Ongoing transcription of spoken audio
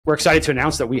We're excited to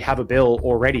announce that we have a bill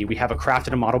already. We have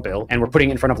crafted a model bill, and we're putting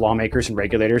it in front of lawmakers and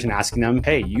regulators and asking them,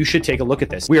 hey, you should take a look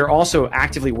at this. We are also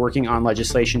actively working on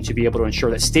legislation to be able to ensure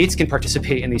that states can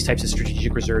participate in these types of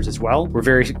strategic reserves as well. We're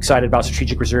very excited about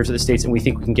strategic reserves at the states, and we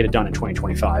think we can get it done in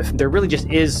 2025. There really just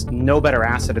is no better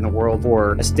asset in the world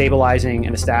for stabilizing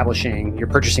and establishing your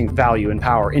purchasing value and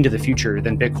power into the future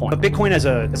than Bitcoin. But Bitcoin as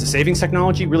a savings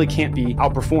technology really can't be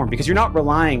outperformed because you're not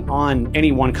relying on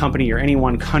any one company or any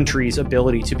one country's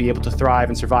ability to be able to thrive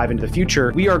and survive into the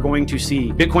future. We are going to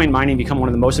see Bitcoin mining become one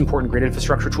of the most important grid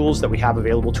infrastructure tools that we have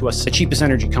available to us. The cheapest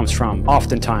energy comes from,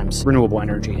 oftentimes, renewable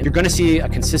energy. And you're going to see a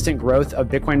consistent growth of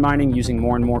Bitcoin mining using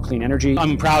more and more clean energy.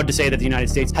 I'm proud to say that the United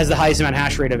States has the highest amount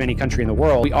hash rate of any country in the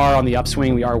world. We are on the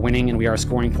upswing, we are winning, and we are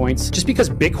scoring points. Just because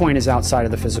Bitcoin is outside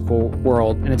of the physical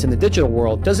world and it's in the digital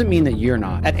world doesn't mean that you're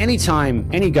not. At any time,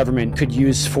 any government could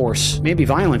use force, maybe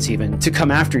violence even, to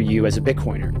come after you as a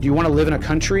Bitcoiner. Do you want to live in a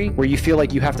country where you feel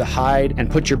like you have to hide and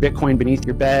put your Bitcoin beneath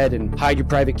your bed and hide your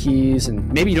private keys?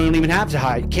 And maybe you don't even have to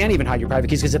hide, can't even hide your private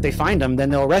keys, because if they find them, then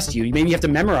they'll arrest you. Maybe you have to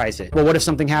memorize it. Well, what if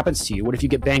something happens to you? What if you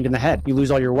get banged in the head? You lose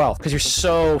all your wealth because you're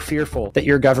so fearful that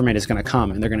your government is going to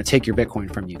come and they're going to take your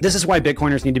Bitcoin from you. This is why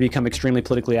Bitcoiners need to become extremely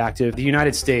politically active. The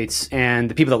United States and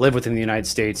the people that live within the United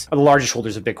States are the largest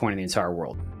holders of Bitcoin in the entire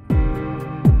world.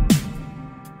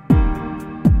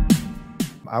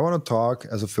 I want to talk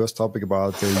as a first topic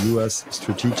about the US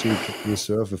strategic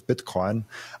reserve of Bitcoin.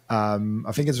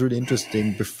 I think it's really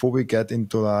interesting. Before we get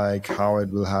into like how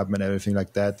it will happen and everything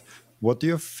like that, what do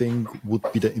you think would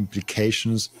be the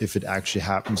implications if it actually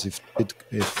happens, if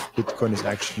Bitcoin is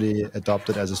actually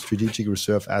adopted as a strategic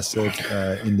reserve asset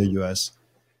in the US?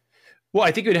 Well,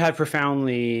 I think it would have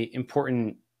profoundly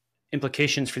important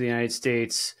implications for the United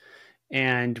States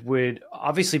and would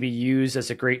obviously be used as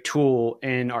a great tool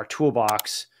in our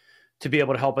toolbox to be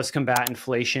able to help us combat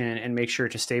inflation and make sure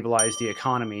to stabilize the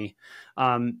economy.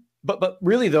 But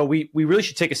really, though, we really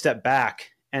should take a step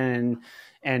back and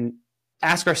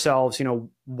ask ourselves,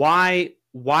 why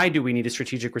do we need a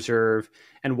strategic reserve,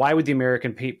 and why would the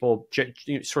American people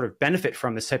sort of benefit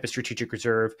from this type of strategic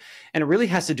reserve? And it really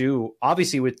has to do,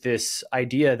 obviously, with this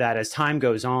idea that as time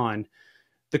goes on,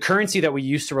 the currency that we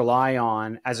used to rely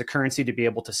on as a currency to be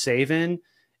able to save in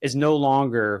is no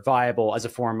longer viable as a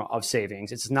form of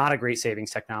savings. It's not a great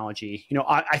savings technology.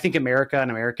 I think America and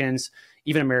Americans,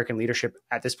 even American leadership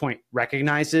at this point,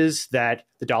 recognizes that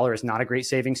the dollar is not a great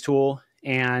savings tool.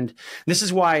 And this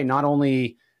is why not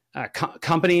only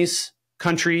companies,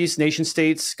 countries, nation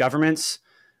states, governments,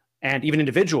 and even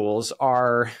individuals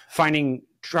are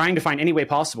trying to find any way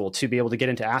possible to be able to get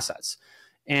into assets.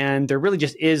 And there really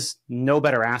just is no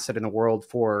better asset in the world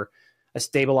for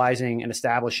stabilizing and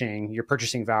establishing your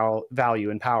purchasing value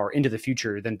and power into the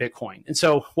future than Bitcoin. And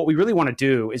so what we really want to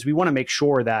do is we want to make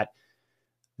sure that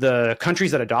the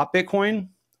countries that adopt Bitcoin,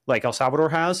 like El Salvador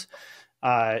has,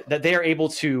 that they are able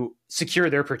to secure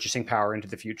their purchasing power into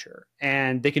the future.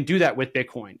 And they can do that with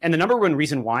Bitcoin. And the number one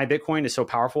reason why Bitcoin is so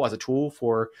powerful as a tool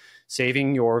for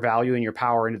saving your value and your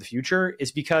power into the future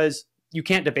is because you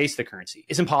can't debase the currency.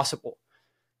 It's impossible.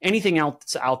 Anything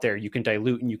else out there you can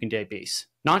dilute and you can debase.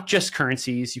 Not just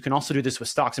currencies. You can also do this with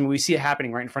stocks. I mean, we see it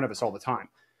happening right in front of us all the time.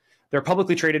 There are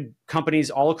publicly traded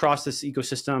companies all across this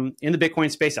ecosystem, in the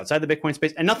Bitcoin space, outside the Bitcoin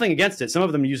space, and nothing against it. Some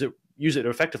of them use it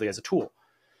effectively as a tool.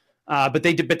 But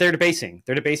they're debasing.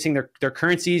 They're debasing their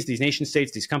currencies, these nation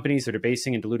states, these companies. They're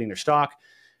debasing and diluting their stock.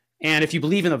 And if you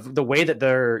believe in the way that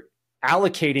they're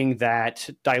allocating that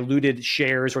diluted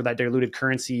shares or that diluted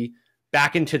currency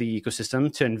back into the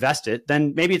ecosystem to invest it,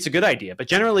 then maybe it's a good idea. But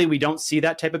generally, we don't see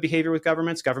that type of behavior with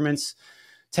governments. Governments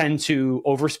tend to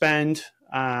overspend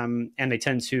and they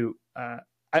tend to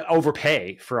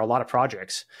overpay for a lot of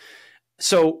projects.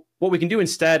 So what we can do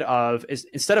instead of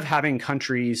having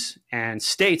countries and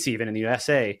states, even in the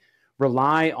USA,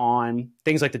 rely on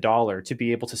things like the dollar to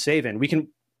be able to save in, we can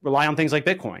rely on things like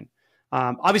Bitcoin.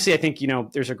 Obviously, I think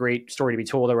there's a great story to be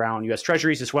told around U.S.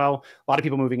 Treasuries as well. A lot of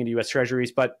people moving into U.S.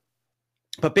 Treasuries, but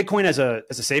Bitcoin as a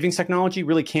savings technology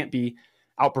really can't be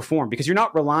outperformed because you're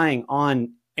not relying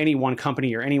on any one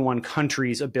company or any one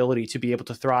country's ability to be able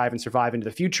to thrive and survive into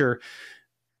the future.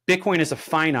 Bitcoin is a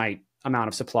finite amount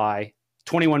of supply,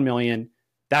 21 million.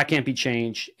 That can't be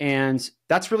changed. And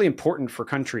that's really important for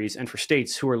countries and for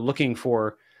states who are looking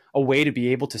for a way to be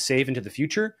able to save into the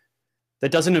future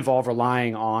that doesn't involve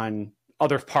relying on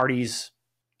other parties,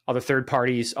 other third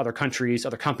parties, other countries,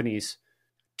 other companies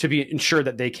to ensure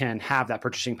that they can have that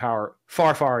purchasing power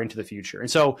far, far into the future. And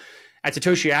so at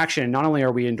Satoshi Action, not only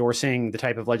are we endorsing the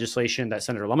type of legislation that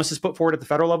Senator Lummis has put forward at the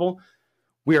federal level,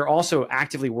 we are also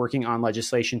actively working on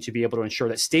legislation to be able to ensure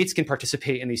that states can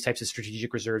participate in these types of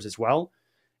strategic reserves as well.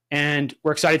 And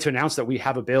we're excited to announce that we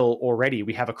have a bill already.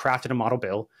 We have crafted a model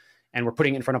bill, and we're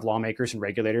putting it in front of lawmakers and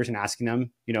regulators and asking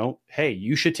them, hey,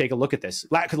 you should take a look at this.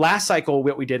 Last cycle,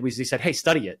 what we did was we said, hey,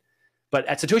 study it. But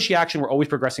at Satoshi Action, we're always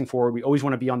progressing forward. We always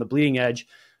want to be on the bleeding edge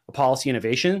of policy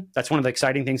innovation. That's one of the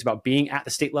exciting things about being at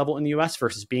the state level in the US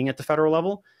versus being at the federal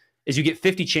level, is you get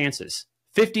 50 chances,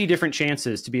 50 different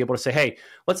chances to be able to say, hey,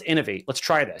 let's innovate. Let's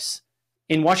try this.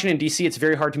 In Washington, D.C., it's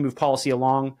very hard to move policy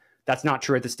along. That's not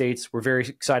true at the states. We're very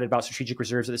excited about strategic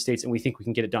reserves at the states, and we think we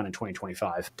can get it done in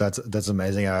 2025. That's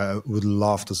amazing. I would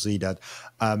love to see that.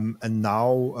 And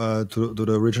now to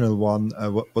the original one,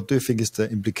 what do you think is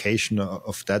the implication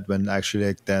of that when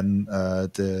actually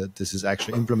this is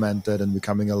actually implemented and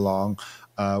becoming along?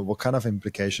 What kind of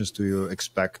implications do you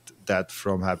expect that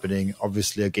from happening?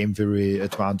 Obviously, a game theory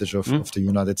advantage of the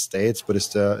United States, but is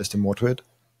there more to it?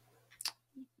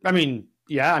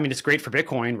 Yeah, it's great for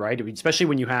Bitcoin, right? Especially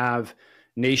when you have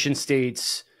nation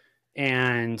states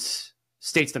and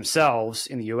states themselves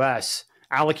in the US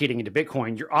allocating into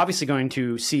Bitcoin, you're obviously going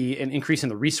to see an increase in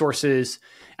the resources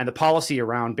and the policy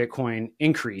around Bitcoin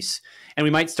increase. And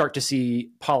we might start to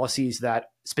see policies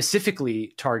that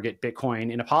specifically target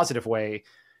Bitcoin in a positive way,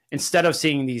 instead of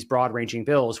seeing these broad-ranging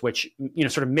bills, which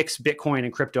sort of mix Bitcoin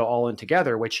and crypto all in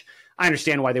together, which I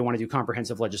understand why they want to do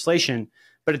comprehensive legislation.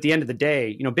 But at the end of the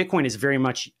day, Bitcoin is very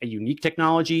much a unique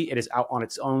technology. It is out on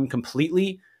its own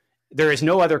completely. There is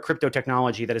no other crypto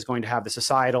technology that is going to have the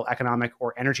societal, economic,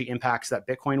 or energy impacts that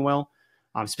Bitcoin will.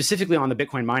 Specifically on the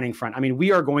Bitcoin mining front,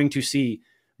 we are going to see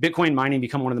Bitcoin mining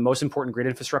become one of the most important grid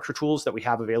infrastructure tools that we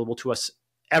have available to us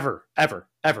ever.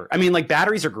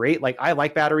 Batteries are great. I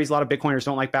like batteries. A lot of Bitcoiners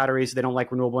don't like batteries. They don't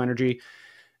like renewable energy.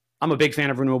 I'm a big fan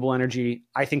of renewable energy.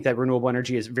 I think that renewable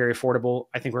energy is very affordable.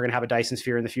 I think we're going to have a Dyson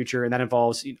sphere in the future, and that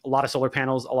involves a lot of solar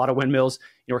panels, a lot of windmills.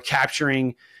 We're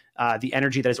capturing the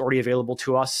energy that is already available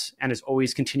to us and is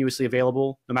always continuously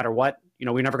available no matter what.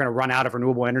 We're never going to run out of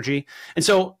renewable energy. And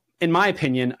so, in my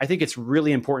opinion, I think it's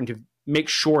really important to make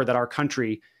sure that our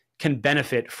country can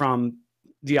benefit from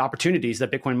the opportunities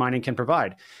that Bitcoin mining can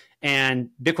provide. And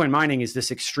Bitcoin mining is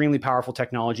this extremely powerful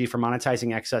technology for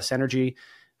monetizing excess energy,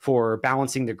 for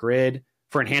balancing the grid,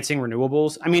 for enhancing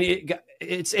renewables.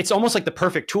 It's almost like the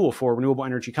perfect tool for renewable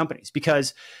energy companies,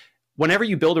 because whenever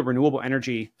you build a renewable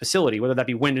energy facility, whether that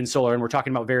be wind and solar, and we're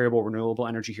talking about variable renewable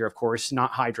energy here, of course,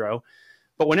 not hydro,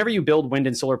 but whenever you build wind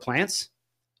and solar plants,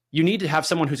 you need to have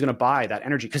someone who's going to buy that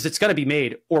energy, because it's going to be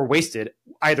made or wasted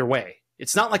either way.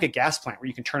 It's not like a gas plant where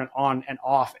you can turn it on and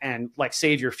off and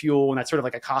save your fuel, and that's sort of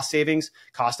like a cost savings,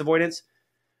 cost avoidance.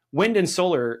 Wind and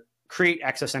solar create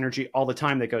excess energy all the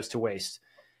time that goes to waste.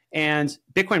 And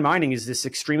Bitcoin mining is this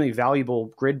extremely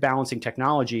valuable grid balancing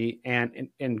technology and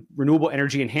renewable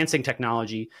energy enhancing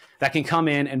technology that can come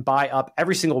in and buy up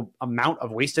every single amount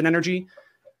of wasted energy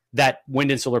that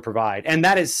wind and solar provide. And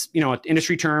that is, an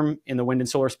industry term in the wind and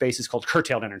solar space is called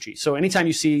curtailed energy. So anytime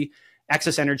you see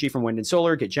excess energy from wind and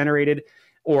solar get generated,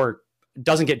 or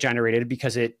doesn't get generated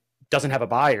because it doesn't have a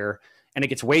buyer and it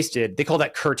gets wasted, they call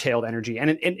that curtailed energy.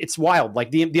 And it's wild.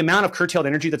 The amount of curtailed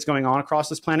energy that's going on across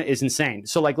this planet is insane.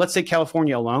 So let's say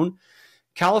California alone.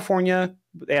 California,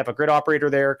 they have a grid operator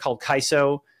there called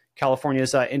CAISO.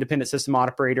 California's an independent system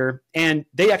operator. And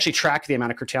they actually track the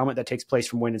amount of curtailment that takes place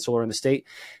from wind and solar in the state.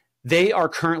 They are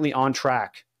currently on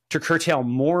track to curtail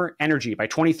more energy by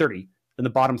 2030 than the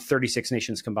bottom 36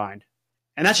 nations combined.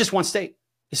 And that's just one state.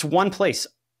 It's one place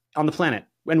on the planet.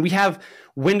 When we have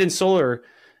wind and solar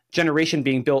generation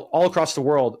being built all across the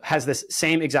world has this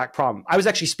same exact problem. I was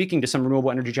actually speaking to some renewable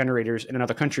energy generators in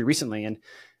another country recently, and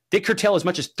they curtail as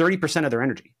much as 30% of their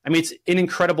energy. It's an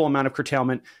incredible amount of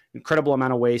curtailment, incredible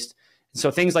amount of waste. And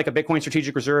so things like a Bitcoin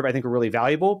strategic reserve, I think, are really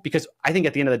valuable, because I think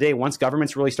at the end of the day, once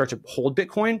governments really start to hold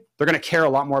Bitcoin, they're going to care a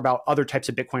lot more about other types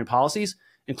of Bitcoin policies,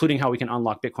 including how we can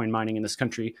unlock Bitcoin mining in this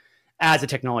country as a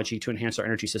technology to enhance our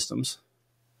energy systems.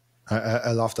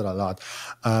 I love that a lot.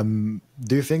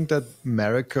 Do you think that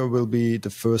America will be the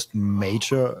first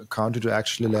major country to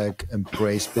actually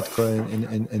embrace Bitcoin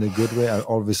in a good way?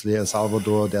 Obviously, El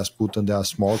Salvador, there's Bhutan, there are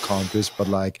small countries, but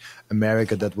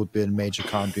America, that would be a major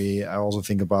country. I also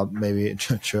think about maybe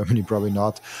Germany, probably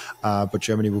not, but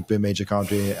Germany would be a major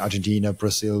country. Argentina,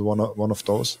 Brazil, one of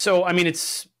those. So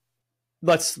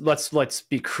Let's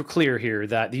be clear here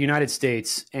that the United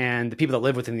States and the people that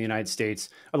live within the United States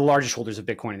are the largest holders of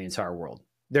Bitcoin in the entire world.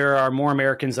 There are more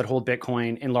Americans that hold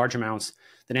Bitcoin in large amounts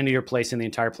than any other place in the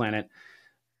entire planet.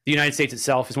 The United States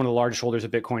itself is one of the largest holders of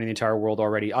Bitcoin in the entire world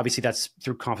already. Obviously, that's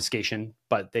through confiscation,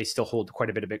 but they still hold quite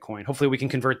a bit of Bitcoin. Hopefully, we can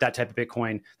convert that type of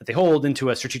Bitcoin that they hold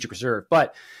into a strategic reserve.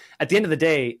 But at the end of the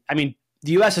day, the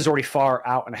US is already far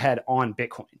out and ahead on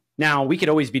Bitcoin. Now, we could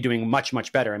always be doing much,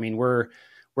 much better.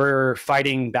 We're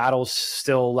fighting battles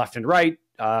still left and right.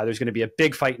 There's going to be a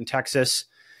big fight in Texas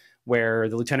where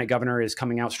the lieutenant governor is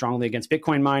coming out strongly against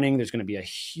Bitcoin mining. There's going to be a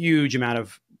huge amount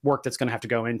of work that's going to have to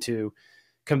go into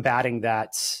combating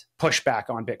that pushback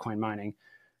on Bitcoin mining.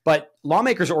 But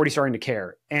lawmakers are already starting to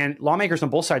care, and lawmakers on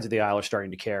both sides of the aisle are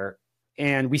starting to care.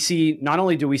 And we see, not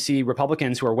only do we see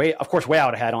Republicans who are way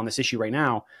out ahead on this issue right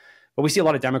now, but we see a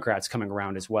lot of Democrats coming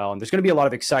around as well. And there's going to be a lot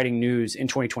of exciting news in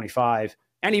 2025.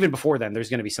 And even before then, there's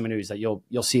going to be some news that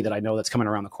you'll see that I know that's coming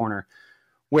around the corner,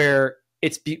 where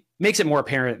makes it more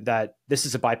apparent that this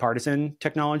is a bipartisan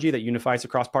technology that unifies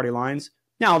across party lines.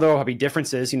 Now, there will be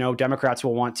differences. Democrats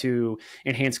will want to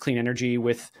enhance clean energy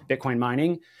with Bitcoin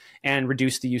mining and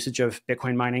reduce the usage of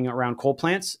Bitcoin mining around coal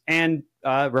plants. And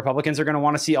Republicans are going to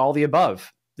want to see all the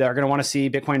above. They're going to want to see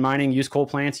Bitcoin mining use coal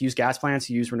plants, use gas plants,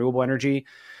 use renewable energy.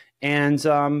 And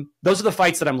those are the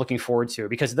fights that I'm looking forward to,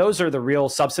 because those are the real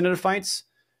substantive fights,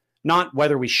 not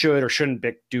whether we should or shouldn't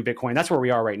do Bitcoin. That's where we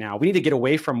are right now. We need to get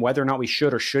away from whether or not we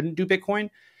should or shouldn't do Bitcoin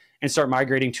and start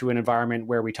migrating to an environment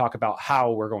where we talk about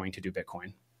how we're going to do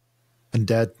Bitcoin. And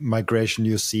that migration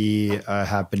you see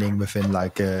happening within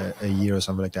like a year or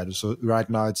something like that. So right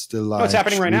now it's still like... No, it's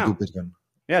happening right now. Bitcoin.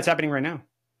 Yeah, it's happening right now.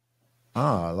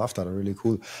 I love that. Really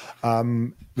cool.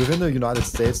 Within the United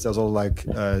States, there's all like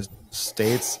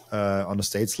states on the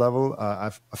states level. I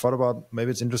thought about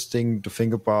maybe it's interesting to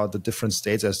think about the different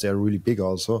states as they're really big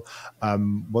also.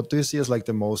 What do you see as like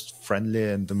the most friendly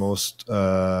and the most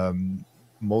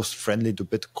friendly to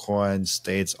Bitcoin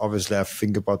states? Obviously, I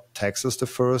think about Texas the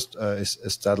first.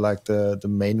 Is that like the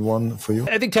main one for you?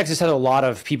 I think Texas has a lot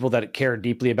of people that care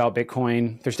deeply about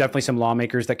Bitcoin. There's definitely some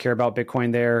lawmakers that care about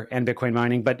Bitcoin there and Bitcoin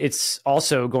mining, but it's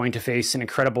also going to face an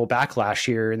incredible backlash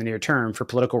here in the near term for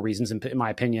political reasons, in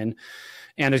my opinion.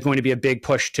 And there's going to be a big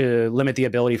push to limit the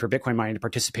ability for Bitcoin mining to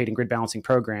participate in grid balancing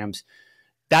programs.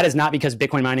 That is not because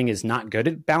Bitcoin mining is not good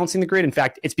at balancing the grid. In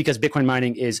fact, it's because Bitcoin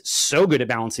mining is so good at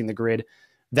balancing the grid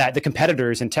that the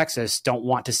competitors in Texas don't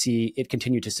want to see it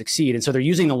continue to succeed. And so they're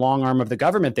using the long arm of the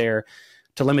government there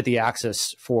to limit the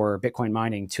access for Bitcoin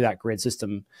mining to that grid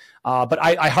system. But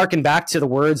I hearken back to the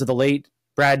words of the late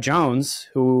Brad Jones,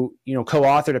 who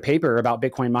co-authored a paper about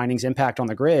Bitcoin mining's impact on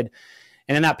the grid.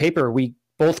 And in that paper, we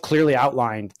both clearly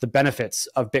outlined the benefits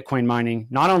of Bitcoin mining,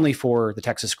 not only for the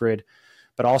Texas grid,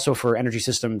 but also for energy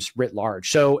systems writ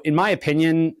large. So in my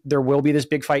opinion, there will be this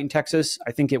big fight in Texas.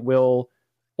 I think it will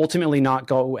ultimately not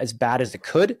go as bad as it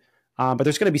could, but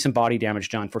there's going to be some body damage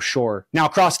done for sure. Now,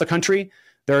 across the country,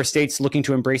 there are states looking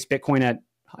to embrace Bitcoin at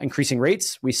increasing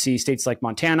rates. We see states like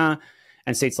Montana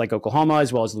and states like Oklahoma,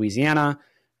 as well as Louisiana,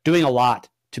 doing a lot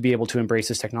to be able to embrace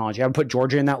this technology. I would put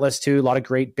Georgia in that list too. A lot of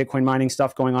great Bitcoin mining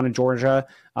stuff going on in Georgia.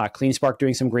 CleanSpark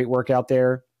doing some great work out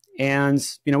there. And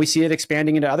we see it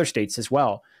expanding into other states as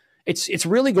well. It's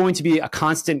really going to be a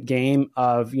constant game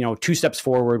of, 2 steps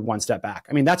forward, 1 step back.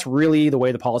 I mean, that's really the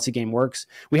way the policy game works.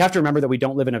 We have to remember that we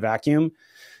don't live in a vacuum.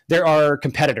 There are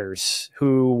competitors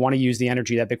who want to use the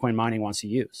energy that Bitcoin mining wants to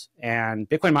use. And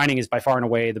Bitcoin mining is by far and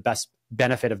away the best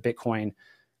benefit of Bitcoin,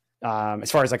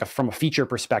 as far as from a feature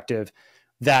perspective,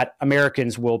 that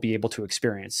Americans will be able to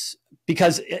experience.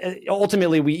 Because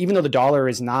ultimately, even though the dollar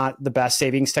is not the best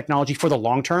savings technology for the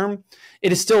long term,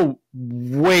 it is still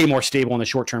way more stable in the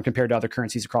short term compared to other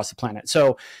currencies across the planet.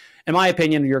 So in my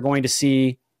opinion, you're going to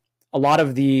see a lot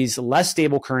of these less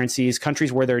stable currencies,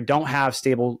 countries where they don't have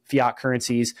stable fiat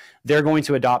currencies, they're going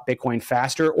to adopt Bitcoin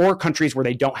faster, or countries where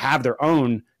they don't have their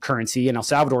own currency. And El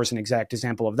Salvador is an exact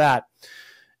example of that.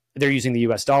 They're using the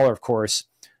US dollar, of course.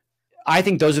 I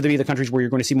think those are the countries where you're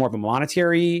going to see more of a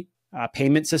monetary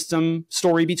payment system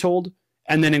story be told.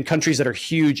 And then in countries that are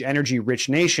huge energy rich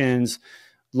nations,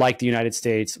 like the United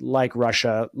States, like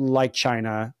Russia, like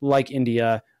China, like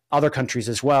India, other countries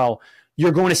as well,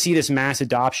 you're going to see this mass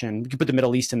adoption. You can put the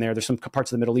Middle East in there. There's some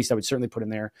parts of the Middle East I would certainly put in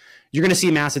there. You're going to see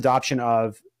mass adoption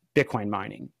of Bitcoin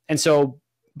mining. And so,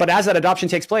 but as that adoption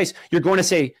takes place, you're going to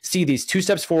see these 2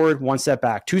 steps forward, 1 step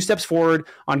back, 2 steps forward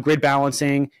on grid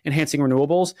balancing, enhancing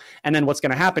renewables. And then what's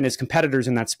going to happen is competitors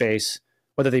in that space,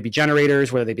 whether they be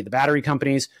generators, whether they be the battery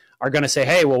companies, are going to say,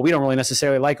 hey, well, we don't really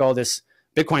necessarily like all this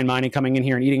Bitcoin mining coming in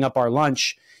here and eating up our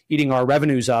lunch, eating our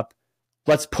revenues up.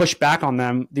 Let's push back on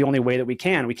them the only way that we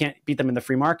can. We can't beat them in the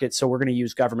free market, so we're going to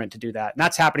use government to do that. And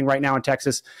that's happening right now in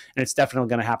Texas, and it's definitely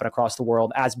going to happen across the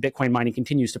world as Bitcoin mining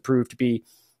continues to prove to be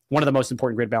one of the most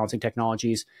important grid balancing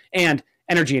technologies and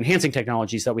energy enhancing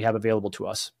technologies that we have available to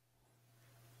us.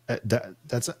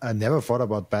 I never thought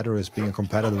about batteries being a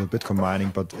competitor with Bitcoin mining,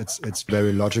 but it's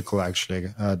very logical actually.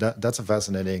 That's a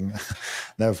fascinating.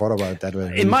 Never thought about it that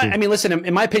way. In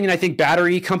my opinion, I think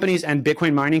battery companies and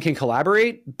Bitcoin mining can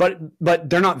collaborate, but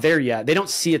they're not there yet. They don't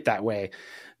see it that way.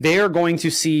 they are going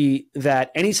to see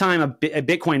that anytime a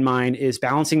Bitcoin mine is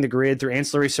balancing the grid through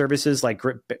ancillary services like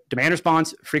demand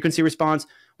response, frequency response,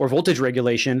 or voltage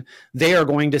regulation, they are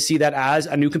going to see that as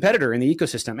a new competitor in the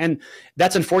ecosystem. And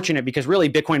that's unfortunate because really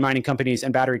Bitcoin mining companies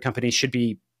and battery companies should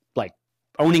be like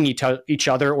owning each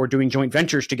other or doing joint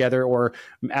ventures together or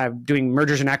doing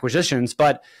mergers and acquisitions.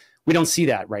 But we don't see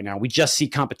that right now. We just see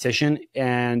competition.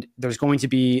 And there's going to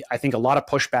be, I think, a lot of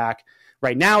pushback.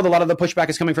 Right now, a lot of the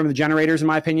pushback is coming from the generators, in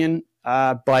my opinion,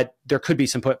 but there could be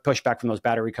some pushback from those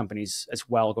battery companies as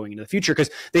well going into the future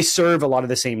because they serve a lot of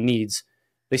the same needs.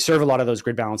 They serve a lot of those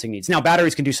grid balancing needs. Now,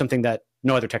 batteries can do something that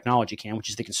no other technology can,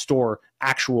 which is they can store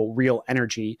actual real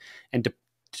energy and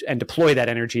deploy that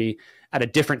energy at a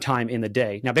different time in the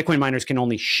day. Now, Bitcoin miners can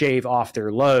only shave off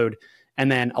their load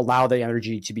and then allow the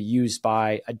energy to be used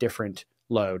by a different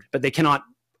load, but they cannot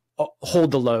hold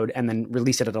the load and then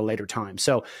release it at a later time.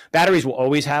 So batteries will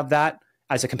always have that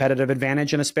as a competitive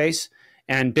advantage in a space,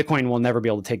 and Bitcoin will never be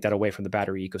able to take that away from the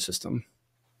battery ecosystem.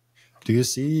 Do you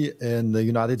see in the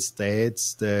United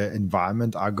States the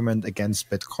environment argument against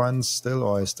Bitcoin still,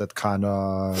 or is that kind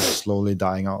of slowly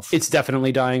dying off? It's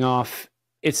definitely dying off.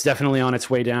 It's definitely on its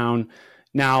way down.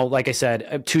 Now, like I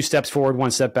said, 2 steps forward,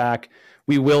 1 step back.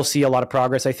 We will see a lot of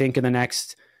progress, I think, in the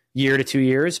next year to 2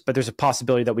 years, but there's a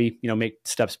possibility that we, make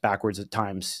steps backwards at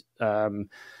times.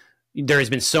 There has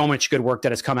been so much good work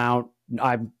that has come out.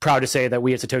 I'm proud to say that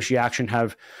we at Satoshi Action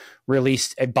have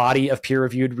released a body of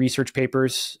peer-reviewed research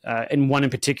papers, and one in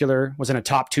particular was in a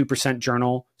top 2%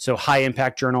 journal, so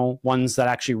high-impact journal, ones that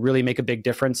actually really make a big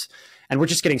difference. And we're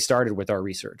just getting started with our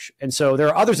research. And so there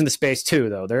are others in the space too,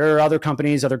 though. There are other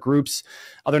companies, other groups,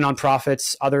 other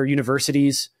nonprofits, other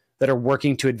universities that are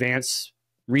working to advance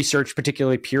research,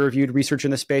 particularly peer-reviewed research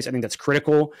in this space. I think that's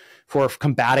critical for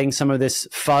combating some of this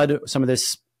FUD, some of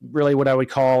this really what I would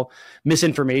call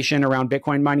misinformation around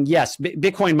Bitcoin mining. Yes,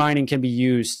 Bitcoin mining can be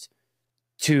used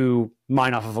to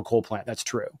mine off of a coal plant. That's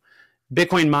true.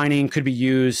 Bitcoin mining could be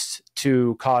used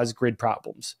to cause grid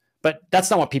problems. But that's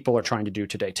not what people are trying to do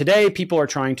today. Today, people are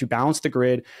trying to balance the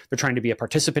grid. They're trying to be a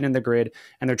participant in the grid,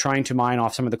 and they're trying to mine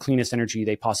off some of the cleanest energy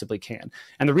they possibly can.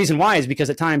 And the reason why is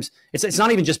because at times, it's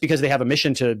not even just because they have a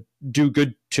mission to do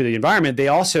good to the environment. They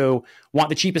also want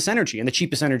the cheapest energy, and the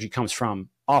cheapest energy comes from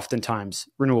oftentimes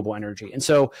renewable energy. And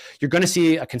so you're going to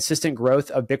see a consistent growth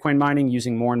of Bitcoin mining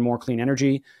using more and more clean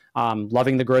energy.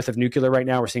 Loving the growth of nuclear right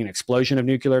now. We're seeing an explosion of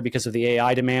nuclear because of the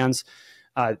AI demands.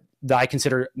 I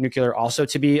consider nuclear also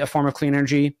to be a form of clean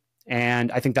energy.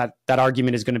 And I think that that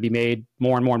argument is going to be made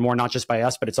more and more and more, not just by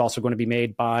us, but it's also going to be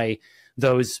made by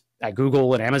those at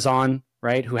Google and Amazon,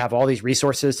 right, who have all these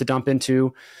resources to dump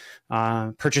into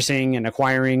purchasing and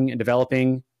acquiring and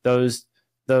developing those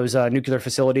nuclear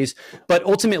facilities. But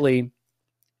ultimately,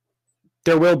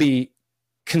 there will be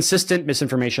consistent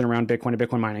misinformation around Bitcoin and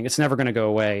Bitcoin mining. It's never going to go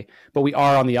away, but we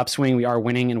are on the upswing. We are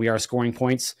winning and we are scoring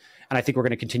points. And I think we're going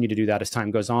to continue to do that as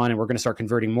time goes on. And we're going to start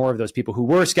converting more of those people who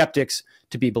were skeptics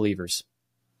to be believers.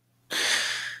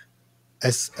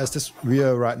 As this, we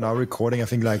are right now recording, I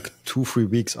think like 2-3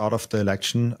 weeks out of the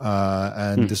election.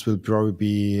 And this will probably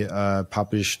be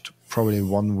published probably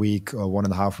 1 week or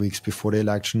 1.5 weeks before the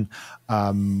election.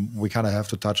 We kind of have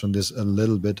to touch on this a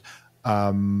little bit.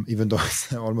 Even though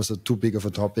it's almost too big of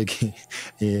a topic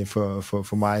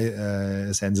for my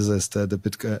senses as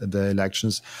the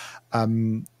elections.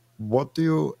 What do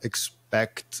you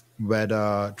expect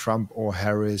whether Trump or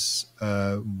Harris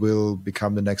will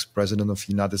become the next president of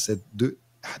the United States?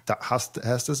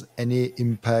 Has this any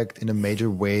impact in a major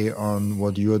way on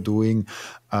what you are doing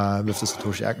with the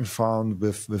Satoshi Action Fund,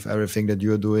 with everything that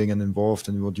you are doing and involved,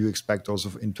 and what you expect also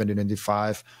in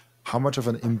 2025? How much of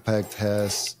an impact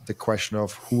has the question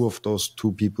of who of those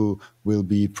two people will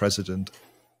be president?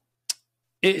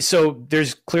 So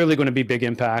there's clearly going to be big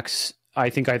impacts. I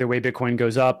think either way Bitcoin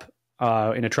goes up.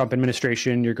 In a Trump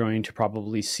administration, you're going to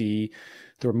probably see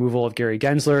the removal of Gary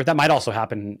Gensler. That might also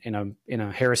happen in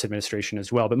a Harris administration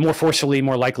as well, but more forcefully,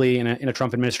 more likely in a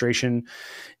Trump administration.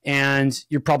 And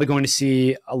you're probably going to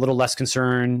see a little less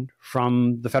concern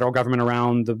from the federal government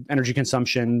around the energy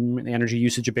consumption, the energy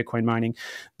usage of Bitcoin mining.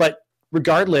 But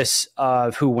regardless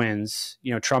of who wins,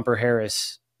 Trump or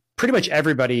Harris, pretty much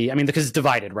everybody, because it's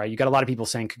divided, right? You got a lot of people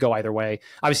saying could go either way.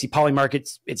 Obviously,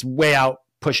 Polymarket, it's way out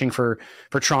pushing for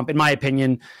Trump. In my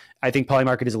opinion, I think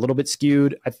Polymarket is a little bit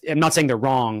skewed. I'm not saying they're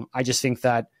wrong. I just think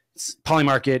that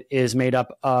Polymarket is made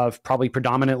up of probably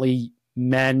predominantly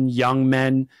men, young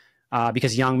men,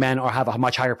 because young men have a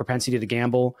much higher propensity to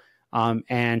gamble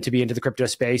and to be into the crypto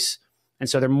space. And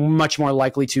so they're much more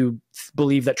likely to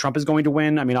believe that Trump is going to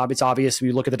win. It's obvious.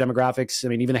 We look at the demographics.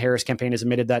 Even the Harris campaign has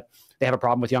admitted that they have a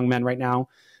problem with young men right now.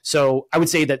 So I would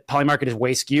say that Polymarket is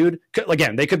way skewed.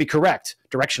 Again, they could be correct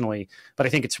directionally, but I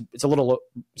think it's a little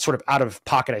sort of out of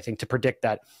pocket, I think, to predict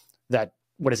that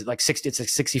what is it, like 60, it's like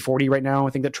 60-40 right now.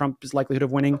 I think that Trump is likelihood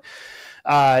of winning.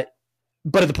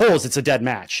 But at the polls, it's a dead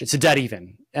match. It's a dead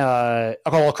even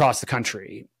all across the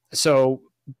country. So,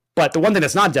 but the one thing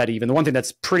that's not dead even, the one thing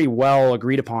that's pretty well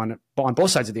agreed upon on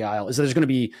both sides of the aisle is that there's going to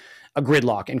be a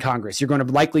gridlock in Congress. You're going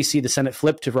to likely see the Senate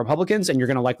flip to Republicans, and you're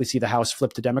going to likely see the House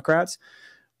flip to Democrats,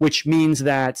 which means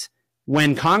that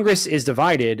when Congress is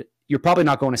divided, you're probably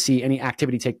not going to see any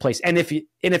activity take place. And if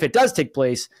it does take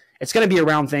place, it's going to be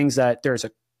around things that there's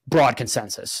a broad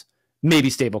consensus, maybe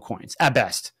stable coins at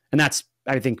best. And that's,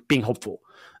 I think, being hopeful.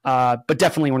 But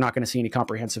definitely we're not going to see any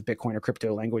comprehensive Bitcoin or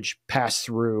crypto language pass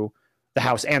through the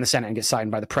House and the Senate and get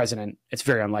signed by the president. It's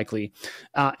very unlikely.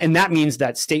 And that means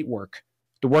that state work,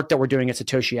 the work that we're doing at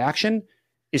Satoshi Action,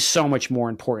 is so much more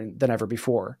important than ever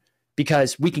before,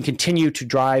 because we can continue to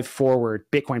drive forward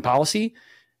Bitcoin policy,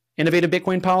 innovative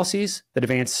Bitcoin policies that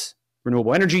advance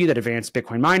renewable energy, that advance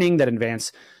Bitcoin mining, that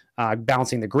advance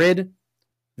balancing the grid,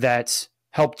 that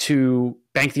help to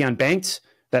bank the unbanked,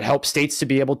 that help states to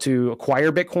be able to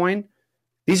acquire Bitcoin.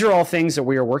 These are all things that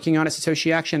we are working on at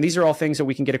Satoshi Action. These are all things that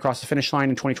we can get across the finish line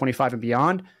in 2025 and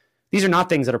beyond. These are not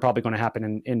things that are probably going to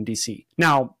happen in DC.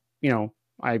 Now,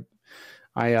 I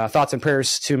thoughts and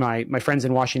prayers to my friends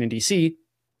in Washington, DC,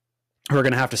 who are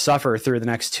going to have to suffer through the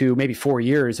next 2, maybe 4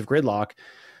 years of gridlock.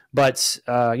 But,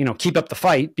 keep up the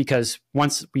fight, because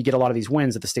once we get a lot of these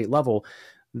wins at the state level,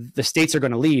 the states are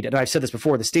going to lead. And I've said this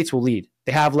before, the states will lead.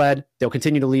 They have led, they'll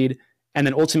continue to lead. And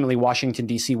then ultimately Washington,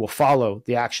 D.C. will follow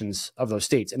the actions of those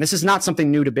states. And this is not something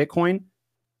new to Bitcoin.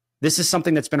 This is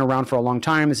something that's been around for a long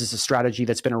time. This is a strategy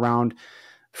that's been around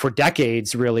for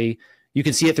decades, really. You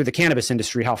can see it through the cannabis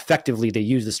industry, how effectively they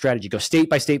use the strategy. Go state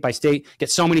by state by state,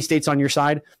 get so many states on your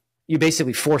side, you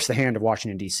basically force the hand of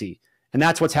Washington, D.C. And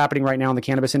that's what's happening right now in the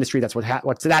cannabis industry.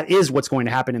 That is what's going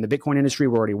to happen in the Bitcoin industry.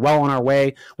 We're already well on our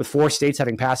way, with 4 states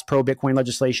having passed pro-Bitcoin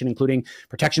legislation, including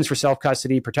protections for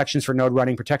self-custody, protections for node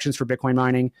running, protections for Bitcoin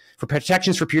mining, for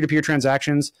protections for peer-to-peer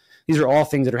transactions. These are all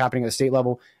things that are happening at the state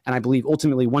level. And I believe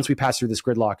ultimately, once we pass through this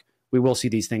gridlock, we will see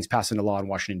these things pass into law in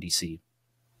Washington, D.C.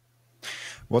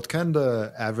 What can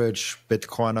the average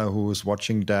Bitcoiner who is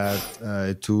watching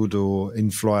that do to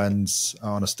influence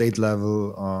on a state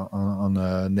level, on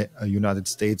a United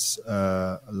States,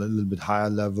 a little bit higher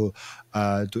level,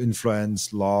 to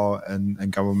influence law and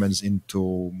governments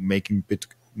into making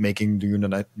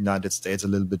the United States a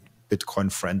little bit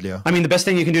Bitcoin friendlier? I mean, the best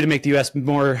thing you can do to make the U.S.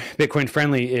 more Bitcoin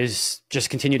friendly is just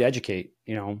continue to educate,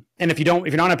 And if you're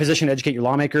not in a position to educate your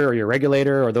lawmaker or your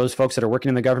regulator or those folks that are working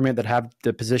in the government that have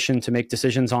the position to make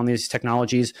decisions on these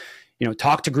technologies,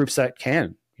 talk to groups that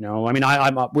can.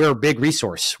 We're a big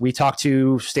resource. We talk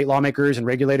to state lawmakers and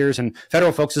regulators and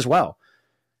federal folks as well,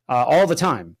 all the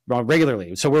time,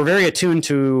 regularly. So we're very attuned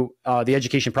to the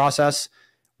education process.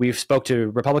 We've spoke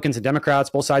to Republicans and Democrats,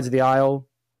 both sides of the aisle,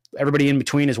 everybody in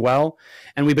between as well.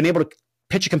 And we've been able to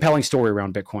pitch a compelling story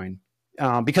around Bitcoin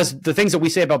because the things that we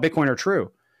say about Bitcoin are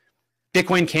true.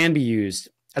 Bitcoin can be used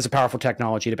as a powerful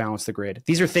technology to balance the grid.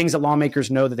 These are things that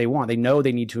lawmakers know that they want. They know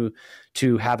they need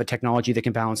to have a technology that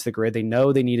can balance the grid. They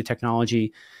know they need a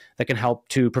technology that can help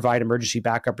to provide emergency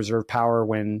backup reserve power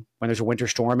when there's a winter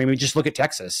storm. We just look at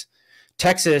Texas.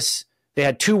 Texas, they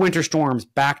had 2 winter storms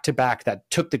back to back that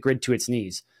took the grid to its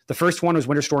knees. The first one was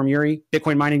Winter Storm Uri.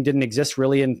 Bitcoin mining didn't exist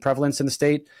really in prevalence in the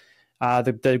state.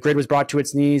 The grid was brought to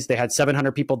its knees. They had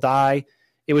 700 people die.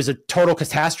 It was a total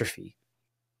catastrophe.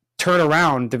 Turn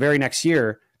around the very next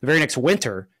year, the very next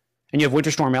winter, and you have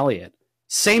Winter Storm Elliott.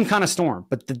 Same kind of storm,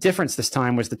 but the difference this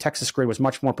time was the Texas grid was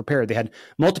much more prepared. They had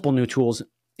multiple new tools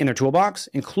in their toolbox,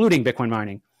 including Bitcoin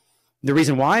mining. The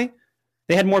reason why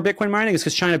they had more Bitcoin mining is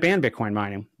because China banned Bitcoin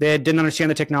mining. They didn't understand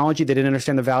the technology. They didn't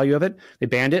understand the value of it. They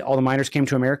banned it. All the miners came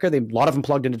to America. A lot of them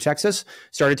plugged into Texas,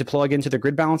 started to plug into the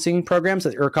grid balancing programs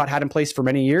that ERCOT had in place for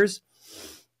many years.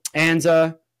 And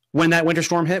when that winter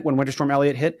storm hit, when Winter Storm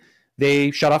Elliott hit,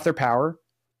 they shut off their power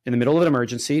in the middle of an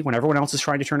emergency when everyone else is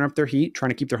trying to turn up their heat, trying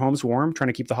to keep their homes warm, trying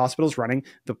to keep the hospitals running.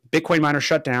 The Bitcoin miners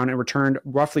shut down and returned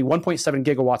roughly 1.7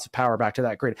 gigawatts of power back to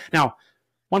that grid. Now,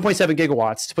 1.7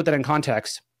 gigawatts, to put that in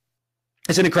context,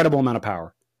 it's an incredible amount of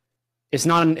power. It's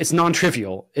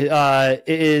non-trivial. It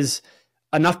is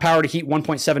enough power to heat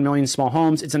 1.7 million small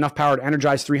homes. It's enough power to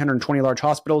energize 320 large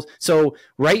hospitals. So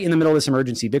right in the middle of this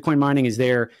emergency, Bitcoin mining is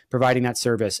there providing that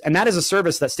service. And that is a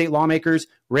service that state lawmakers,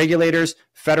 regulators,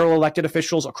 federal elected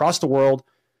officials across the world,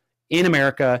 in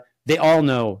America, they all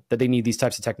know that they need these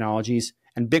types of technologies.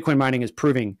 And Bitcoin mining is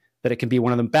proving that it can be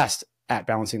one of the best at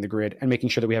balancing the grid and making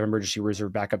sure that we have emergency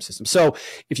reserve backup systems. So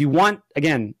if you want,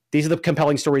 again, these are the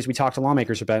compelling stories we talk to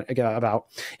lawmakers about.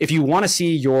 If you want to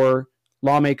see your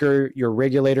lawmaker, your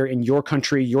regulator in your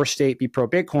country, your state be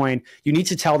pro-Bitcoin, you need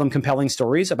to tell them compelling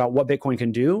stories about what Bitcoin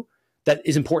can do that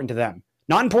is important to them,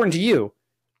 not important to you.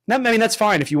 I mean, that's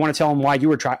fine if you want to tell them why you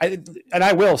were trying. And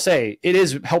I will say it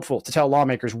is helpful to tell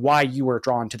lawmakers why you were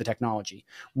drawn to the technology.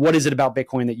 What is it about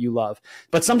Bitcoin that you love?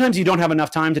 But sometimes you don't have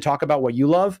enough time to talk about what you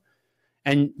love,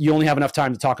 and you only have enough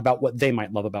time to talk about what they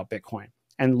might love about Bitcoin.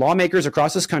 And lawmakers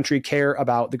across this country care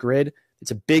about the grid.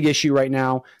 It's a big issue right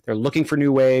now. They're looking for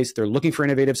new ways. They're looking for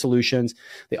innovative solutions.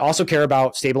 They also care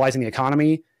about stabilizing the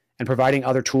economy and providing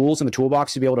other tools in the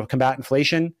toolbox to be able to combat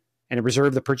inflation and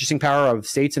preserve the purchasing power of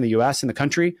states in the US and the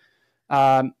country.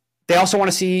 They also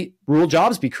want to see rural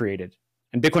jobs be created.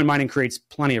 And Bitcoin mining creates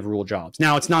plenty of rural jobs.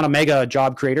 Now, it's not a mega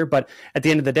job creator, but at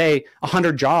the end of the day,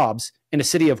 100 jobs in a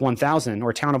city of 1,000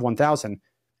 or a town of 1,000,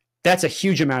 that's a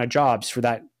huge amount of jobs for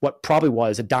that, what probably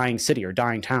was a dying city or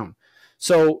dying town.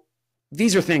 So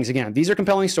these are things, again, these are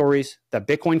compelling stories that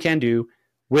Bitcoin can do,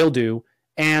 will do,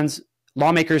 and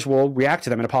lawmakers will react to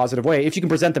them in a positive way if you can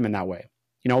present them in that way.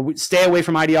 You know, stay away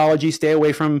from ideology, stay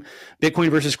away from Bitcoin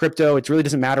versus crypto. It really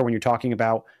doesn't matter when you're talking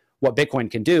about what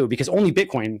Bitcoin can do, because only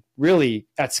Bitcoin really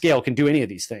at scale can do any of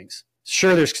these things.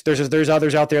 Sure, there's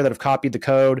others out there that have copied the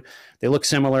code. They look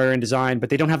similar in design,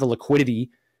 but they don't have the liquidity.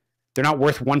 They're not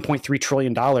worth $1.3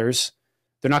 trillion.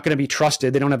 They're not going to be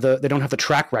trusted. They don't have the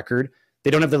track record. They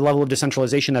don't have the level of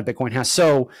decentralization that Bitcoin has.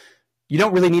 So you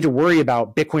don't really need to worry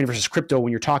about Bitcoin versus crypto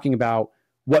when you're talking about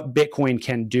what Bitcoin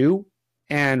can do.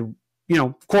 And, you know,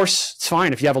 of course, it's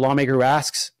fine if you have a lawmaker who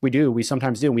asks. We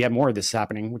sometimes do. And we have more of this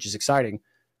happening, which is exciting.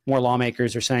 More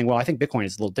lawmakers are saying, well, I think Bitcoin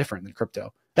is a little different than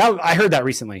crypto. I heard that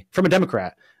recently from a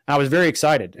Democrat. I was very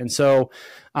excited. And so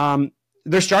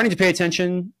they're starting to pay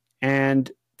attention,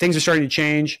 and things are starting to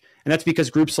change. And that's because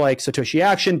groups like Satoshi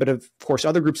Action, but of course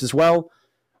other groups as well,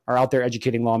 are out there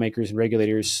educating lawmakers and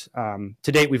regulators. To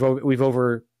date, we've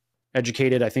over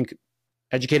educated, I think,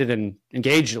 educated and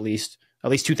engaged at least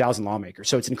 2,000 lawmakers.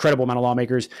 So it's an incredible amount of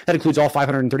lawmakers. That includes all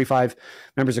 535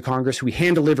 members of Congress who we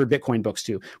hand-delivered Bitcoin books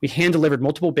to. We hand-delivered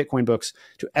multiple Bitcoin books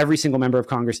to every single member of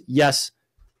Congress. Yes,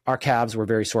 our calves were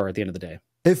very sore at the end of the day.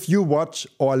 If you watch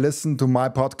or listen to my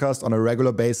podcast on a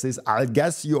regular basis, I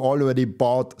guess you already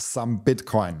bought some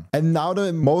Bitcoin. And now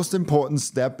the most important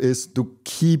step is to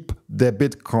keep the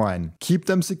Bitcoin. Keep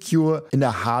them secure in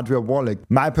a hardware wallet.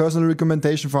 My personal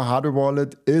recommendation for hardware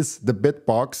wallet is the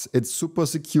BitBox. It's super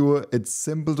secure. It's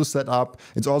simple to set up.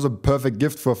 It's also a perfect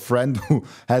gift for a friend who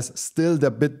has still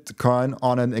their Bitcoin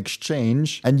on an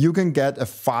exchange. And you can get a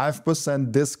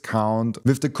 5% discount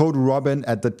with the code Robin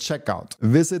at the checkout.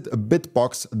 Visit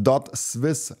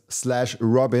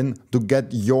bitbox.swiss/Robin to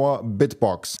get your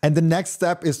BitBox. And the next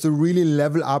step is to really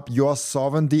level up your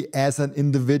sovereignty as an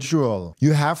individual.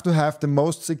 You have to have the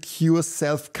most secure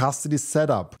self-custody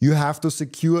setup. You have to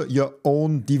secure your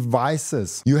own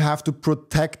devices. You have to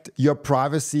protect your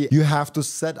privacy. You have to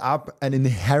set up an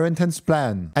inheritance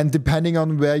plan. And depending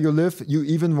on where you live, you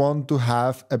even want to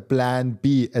have a plan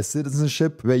B, a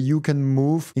citizenship where you can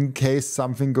move in case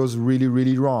something goes really,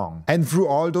 really wrong. And through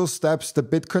all those steps, the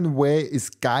Bitcoin way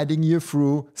is guiding you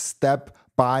through step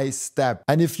by step.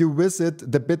 And if you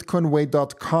visit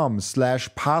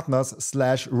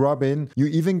thebitcoinway.com/partners/Robin, you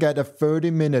even get a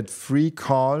 30-minute free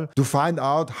call to find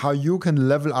out how you can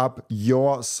level up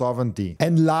your sovereignty.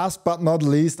 And last but not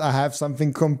least, I have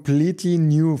something completely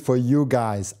new for you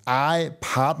guys. I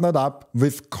partnered up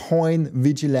with Coin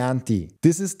Vigilante.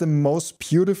 This is the most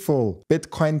beautiful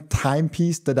Bitcoin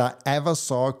timepiece that I ever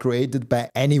saw created by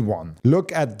anyone.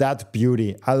 Look at that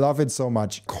beauty. I love it so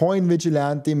much. Coin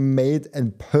Vigilante made a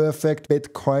perfect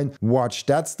Bitcoin watch.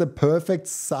 That's the perfect,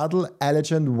 subtle,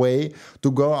 elegant way to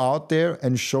go out there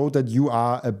and show that you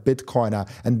are a Bitcoiner.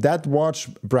 And that watch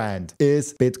brand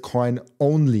is Bitcoin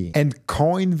only. And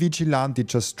Coin Vigilante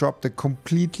just dropped a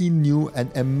completely new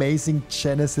and amazing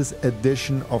Genesis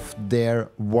edition of their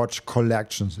watch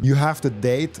collections. You have the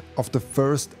date of the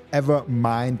first ever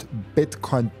mined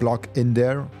Bitcoin block in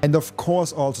there, and of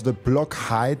course also the block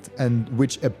height and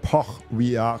which epoch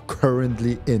we are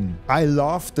currently in. I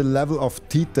love the level of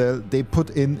detail they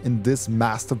put in this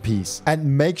masterpiece,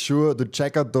 and make sure to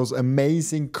check out those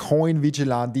amazing Coin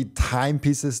Vigilante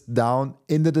timepieces down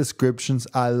in the descriptions.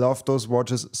 I love those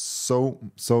watches so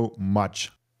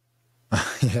much.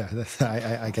 Yeah,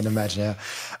 I can imagine. Yeah.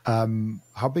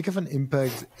 How big of an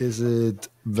impact is it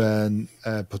when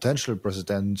a potential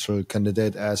presidential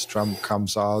candidate as Trump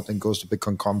comes out and goes to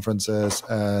Bitcoin conferences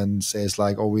and says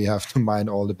like, oh, we have to mine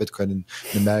all the Bitcoin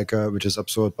in America, which is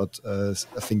absurd, but I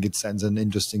think it sends an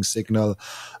interesting signal.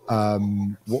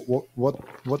 What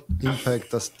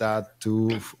impact does that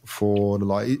do for the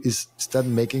law? Is that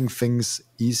making things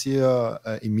easier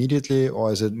immediately,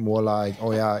 or is it more like,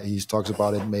 oh yeah, he talks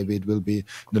about it, maybe it will be in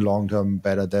the long term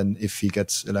better than if he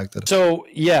gets elected? So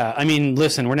yeah, I mean,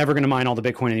 listen, we're never going to mine all the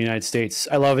Bitcoin in the United States.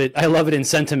 I love it. I love it in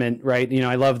sentiment, right? You know,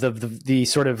 I love the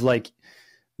sort of like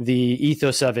the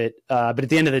ethos of it. But at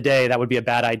the end of the day, that would be a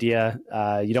bad idea.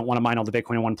 You don't want to mine all the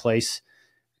Bitcoin in one place.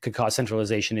 It could cause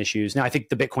centralization issues. Now, I think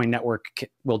the Bitcoin network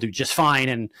will do just fine,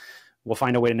 and we'll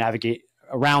find a way to navigate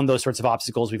around those sorts of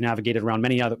obstacles. We've navigated around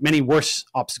many worse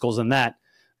obstacles than that.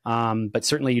 But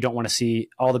certainly you don't want to see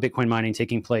all the Bitcoin mining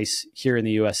taking place here in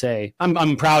the USA.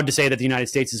 I'm proud to say that the United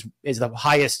States has the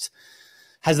highest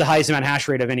amount of hash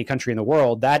rate of any country in the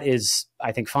world. That is,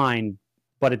 I think, fine,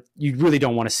 but you really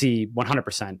don't want to see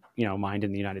 100%, mined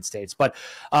in the United States. But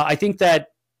I think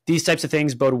that these types of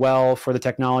things bode well for the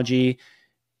technology.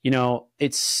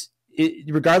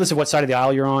 Regardless of what side of the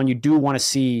aisle you're on, you do want to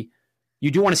see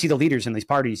the leaders in these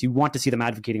parties. You want to see them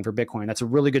advocating for Bitcoin. That's a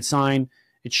really good sign.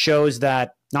 It shows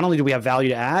that not only do we have value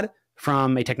to add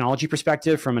from a technology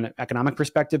perspective, from an economic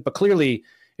perspective, but clearly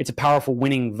it's a powerful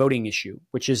winning voting issue,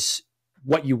 which is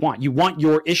what you want. You want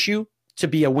your issue to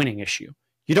be a winning issue.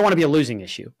 You don't want to be a losing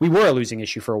issue. We were a losing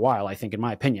issue for a while, I think, in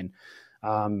my opinion.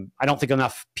 I don't think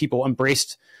enough people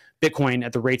embraced Bitcoin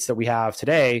at the rates that we have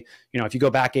today. If you go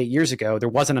back 8 years ago, there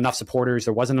wasn't enough supporters,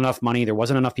 there wasn't enough money, there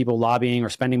wasn't enough people lobbying or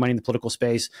spending money in the political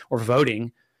space or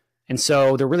voting. And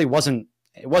so there really wasn't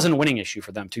a winning issue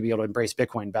for them to be able to embrace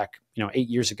Bitcoin back, 8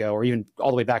 years ago, or even all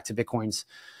the way back to Bitcoin's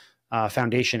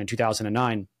foundation in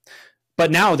 2009. But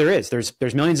now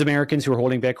there's millions of Americans who are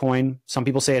holding Bitcoin. Some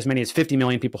people say as many as 50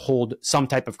 million people hold some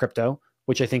type of crypto,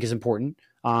 which I think is important.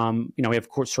 We have, of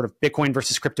course, sort of Bitcoin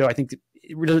versus crypto. I think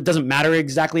it really doesn't matter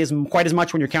exactly quite as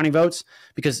much when you're counting votes,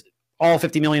 because all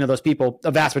 50 million of those people,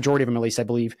 a vast majority of them at least, I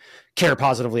believe, care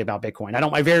positively about Bitcoin.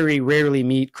 I very rarely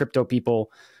meet crypto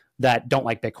people that don't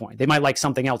like Bitcoin. They might like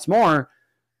something else more,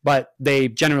 but they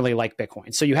generally like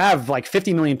Bitcoin. So you have like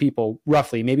 50 million people,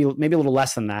 roughly, maybe a little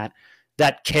less than that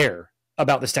care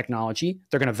about this technology.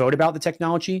 They're going to vote about the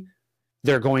technology.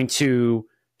 They're going to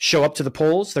show up to the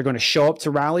polls. They're going to show up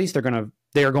to rallies.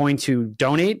 They are going to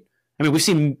donate. I mean, we've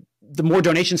seen the more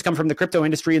donations come from the crypto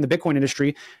industry and the Bitcoin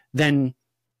industry than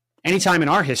any time in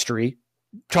our history,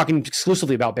 talking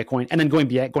exclusively about Bitcoin, and then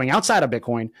going outside of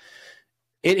Bitcoin.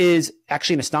 It is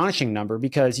actually an astonishing number,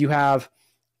 because you have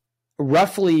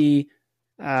roughly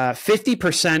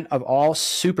 50% of all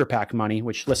super PAC money,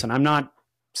 which, listen, I'm not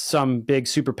some big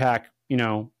super PAC,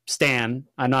 stan.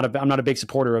 I'm not a big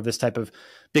supporter of this type of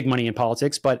big money in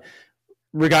politics, but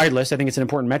regardless, I think it's an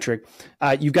important metric.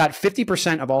 You've got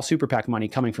 50% of all super PAC money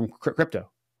coming from crypto.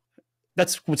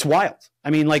 That's what's wild. I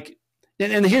mean, like,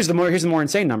 and here's the more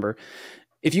insane number.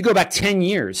 If you go back 10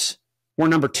 years, we're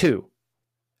number 2.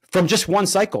 From just one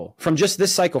cycle, from just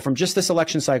this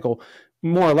election cycle,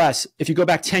 more or less, if you go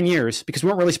back 10 years, because we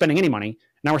weren't really spending any money,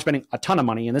 now we're spending a ton of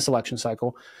money in this election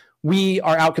cycle, we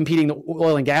are outcompeting the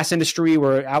oil and gas industry,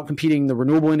 we're outcompeting the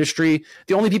renewable industry.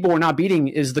 The only people we're not beating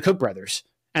is the Koch brothers,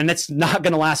 and that's not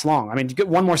going to last long. I mean, you get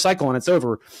one more cycle and it's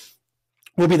over.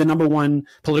 We'll be the number one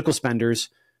political spenders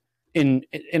in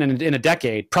a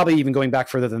decade, probably even going back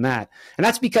further than that. And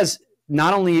that's because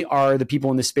not only are the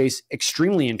people in this space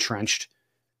extremely entrenched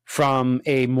from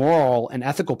a moral and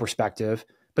ethical perspective,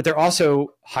 but they're also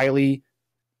highly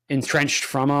entrenched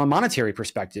from a monetary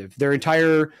perspective. Their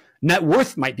entire net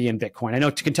worth might be in Bitcoin. I know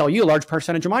I can tell you a large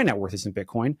percentage of my net worth is in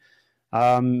Bitcoin.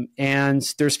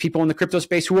 And there's people in the crypto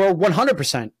space who are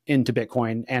 100% into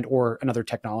Bitcoin and or another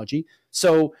technology.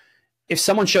 So if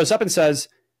someone shows up and says,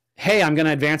 hey, I'm going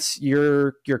to advance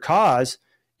your cause,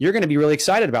 you're going to be really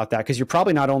excited about that, because you're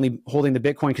probably not only holding the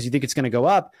Bitcoin because you think it's going to go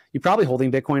up, you're probably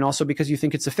holding Bitcoin also because you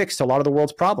think it's a fix to a lot of the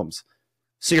world's problems.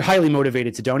 So you're highly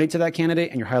motivated to donate to that candidate,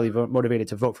 and you're highly motivated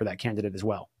to vote for that candidate as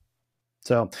well.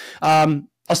 So I'll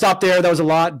stop there. That was a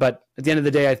lot, but at the end of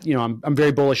the day, I'm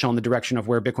very bullish on the direction of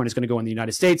where Bitcoin is going to go in the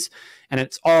United States, and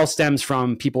it all stems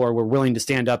from people who are willing to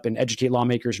stand up and educate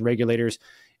lawmakers and regulators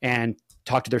and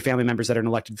talk to their family members that are in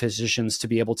elected positions to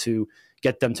be able to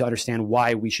get them to understand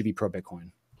why we should be pro-Bitcoin.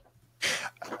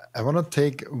 I want to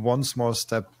take one small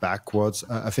step backwards.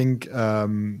 I think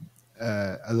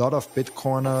a lot of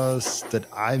Bitcoiners that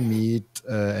I meet,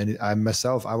 and I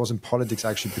myself, I was in politics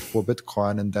actually before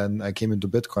Bitcoin, and then I came into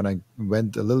Bitcoin. I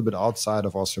went a little bit outside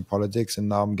of Austrian politics, and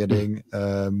now I'm getting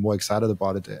more excited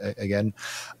about it again.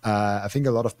 I think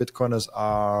a lot of Bitcoiners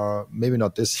are, maybe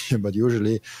not this year, but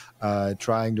usually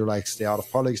trying to like stay out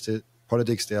of politics.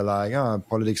 They're like, oh,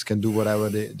 politics can do whatever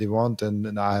they want,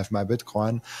 and I have my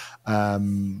Bitcoin.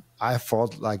 I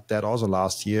thought like that also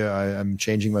last year. I'm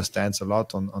changing my stance a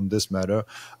lot on this matter.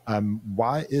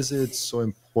 Why is it so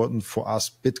important for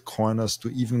us Bitcoiners to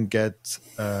even get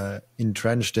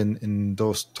entrenched in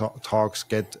those talks,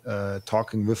 get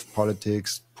talking with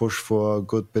politics, push for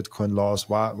good Bitcoin laws?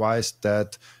 Why is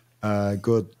that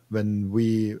good when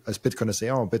we as Bitcoiners say,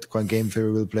 oh, Bitcoin game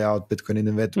theory will play out, Bitcoin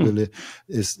inevitably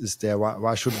is there?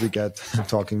 Why should we get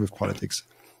talking with politics?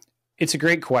 It's a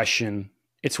great question.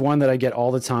 It's one that I get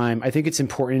all the time. I think it's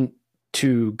important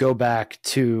to go back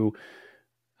to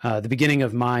the beginning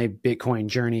of my Bitcoin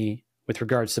journey with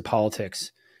regards to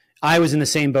politics. I was in the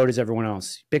same boat as everyone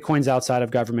else. Bitcoin's outside of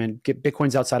government.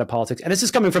 Bitcoin's outside of politics. And this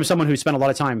is coming from someone who spent a lot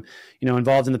of time,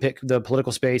 involved in the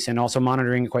political space and also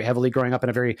monitoring quite heavily, growing up in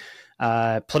a very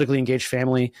politically engaged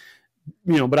family.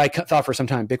 But I thought for some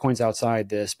time Bitcoin's outside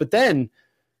this. But then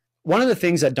one of the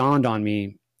things that dawned on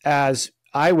me as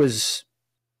I was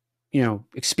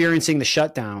experiencing the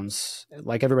shutdowns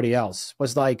like everybody else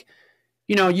was like,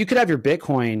 you could have your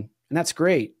Bitcoin and that's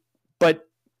great. But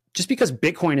just because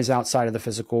Bitcoin is outside of the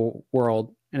physical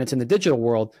world and it's in the digital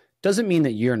world doesn't mean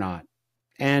that you're not.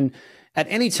 And at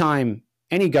any time,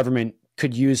 any government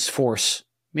could use force,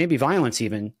 maybe violence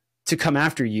even, to come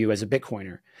after you as a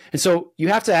Bitcoiner. And so you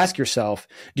have to ask yourself,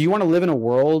 do you want to live in a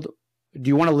world? Do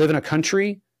you want to live in a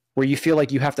country where you feel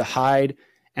like you have to hide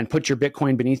and put your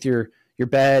Bitcoin beneath your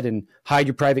bed and hide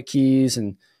your private keys,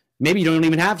 and maybe you don't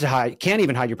even have to hide, can't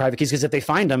even hide your private keys, because if they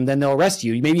find them, then they'll arrest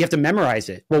you. Maybe you have to memorize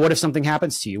it. Well, what if something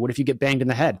happens to you? What if you get banged in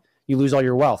the head? You lose all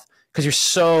your wealth because you're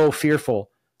so fearful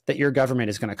that your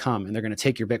government is going to come and they're going to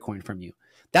take your Bitcoin from you.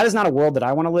 That is not a world that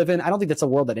I want to live in. I don't think that's a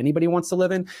world that anybody wants to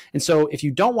live in. And so if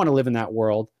you don't want to live in that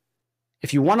world,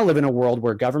 if you want to live in a world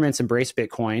where governments embrace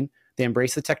Bitcoin, they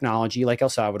embrace the technology like El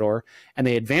Salvador, and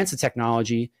they advance the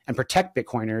technology and protect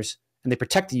Bitcoiners, and they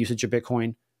protect the usage of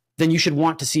Bitcoin, then you should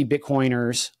want to see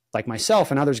Bitcoiners like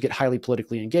myself and others get highly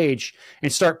politically engaged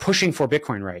and start pushing for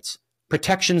Bitcoin rights,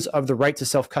 protections of the right to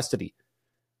self-custody,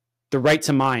 the right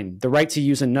to mine, the right to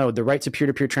use a node, the right to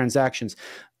peer-to-peer transactions.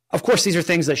 Of course, these are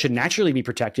things that should naturally be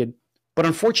protected, but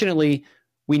unfortunately,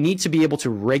 we need to be able to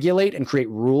regulate and create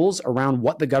rules around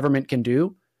what the government can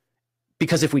do,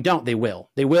 because if we don't, they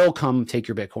will. They will come take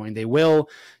your Bitcoin. They will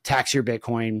tax your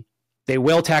Bitcoin. They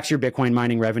will tax your Bitcoin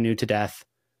mining revenue to death.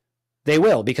 They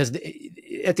will, because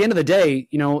at the end of the day,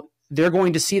 they're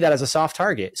going to see that as a soft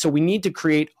target. So we need to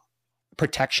create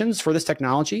protections for this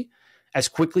technology as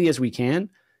quickly as we can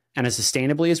and as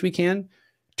sustainably as we can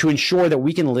to ensure that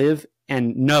we can live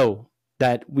and know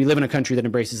that we live in a country that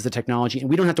embraces the technology, and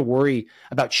we don't have to worry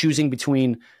about choosing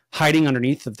between hiding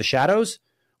underneath of the shadows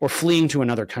or fleeing to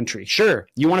another country. Sure,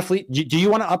 you want to flee? Do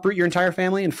you want to uproot your entire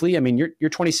family and flee? I mean, you're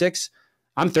 26.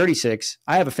 I'm 36.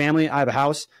 I have a family. I have a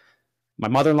house. My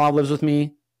mother-in-law lives with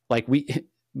me. Like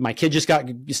my kid just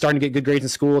starting to get good grades in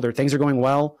school. Their things are going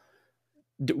well.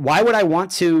 Why would I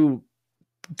want to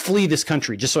flee this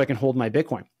country just so I can hold my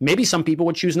Bitcoin? Maybe some people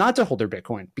would choose not to hold their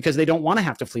Bitcoin because they don't want to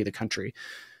have to flee the country.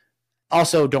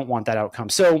 Also don't want that outcome.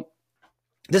 So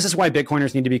this is why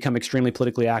Bitcoiners need to become extremely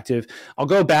politically active. I'll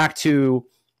go back to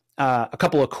a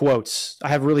couple of quotes. I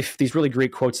have these really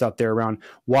great quotes out there around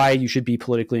why you should be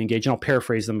politically engaged, and I'll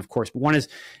paraphrase them, of course. But one is,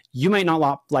 you might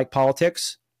not like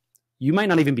politics. You might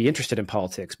not even be interested in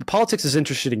politics, but politics is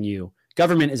interested in you.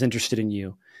 Government is interested in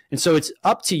you. And so it's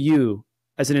up to you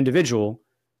as an individual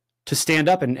to stand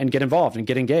up and get involved and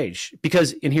get engaged.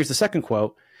 Because, and here's the second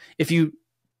quote, if you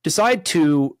decide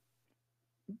to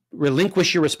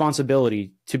relinquish your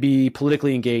responsibility to be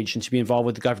politically engaged and to be involved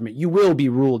with the government, you will be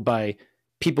ruled by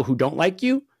people who don't like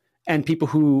you and people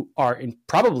who are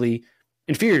probably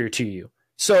inferior to you.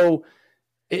 So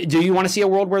do you want to see a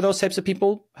world where those types of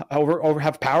people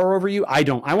have power over you? I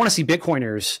don't. I want to see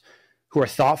Bitcoiners who are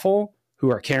thoughtful,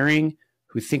 who are caring,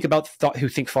 who think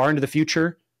far into the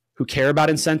future, who care about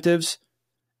incentives,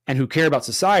 and who care about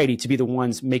society to be the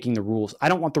ones making the rules. I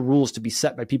don't want the rules to be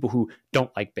set by people who don't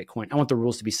like Bitcoin. I want the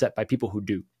rules to be set by people who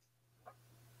do.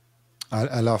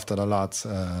 I love that a lot.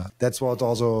 That's what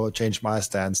also changed my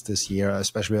stance this year,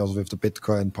 especially also with the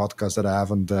Bitcoin podcast that I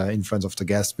have and the influence of the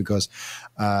guest, because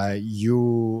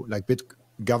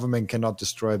government cannot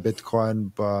destroy Bitcoin,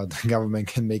 but the government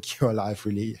can make your life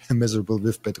really miserable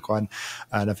with Bitcoin.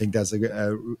 And I think that's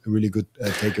a really good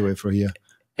takeaway for here.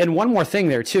 And one more thing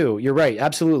there too. You're right.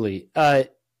 Absolutely.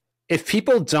 If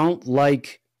people don't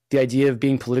like the idea of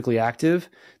being politically active,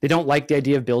 they don't like the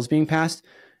idea of bills being passed,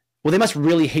 well, they must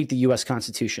really hate the U.S.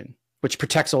 Constitution, which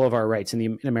protects all of our rights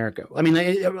in America. I mean,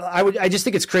 I just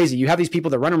think it's crazy. You have these people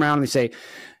that run around and they say,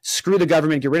 screw the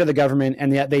government, get rid of the government.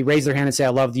 And they raise their hand and say, I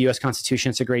love the U.S.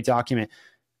 Constitution. It's a great document.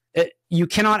 You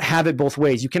cannot have it both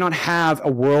ways. You cannot have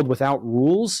a world without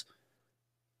rules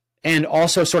and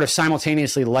also sort of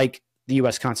simultaneously like the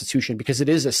U.S. Constitution, because it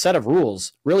is a set of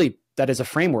rules, really, that is a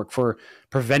framework for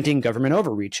preventing government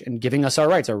overreach and giving us our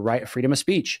rights, our right, freedom of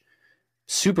speech.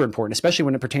 Super important, especially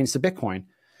when it pertains to Bitcoin.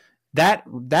 That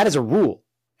is a rule,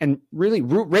 and really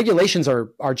regulations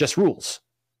are just rules.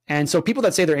 And so people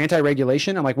that say they're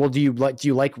anti-regulation, I'm like, well, do you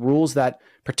like rules that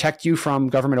protect you from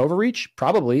government overreach?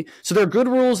 Probably. So there are good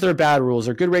rules, there are bad rules.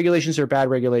 There are good regulations, there are bad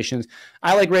regulations.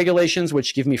 I like regulations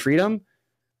which give me freedom.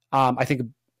 I think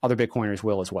other Bitcoiners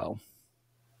will as well.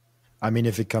 I mean,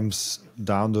 if it comes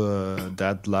down to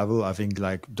that level, I think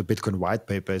like the Bitcoin white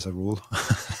paper is a rule.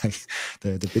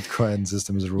 the Bitcoin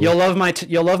system is a rule. You'll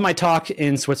love my talk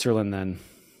in Switzerland then.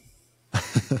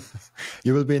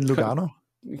 You will be in Lugano?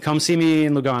 Come see me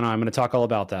in Lugano. I'm going to talk all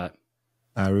about that.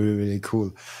 Really, really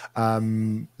cool.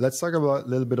 Let's talk a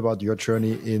little bit about your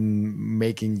journey in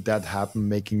making that happen,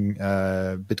 making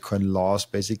Bitcoin laws,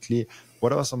 basically.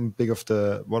 What are some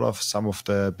of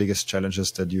the biggest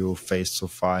challenges that you faced so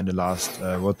far in the last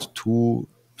 2-3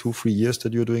 years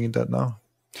that you're doing that now?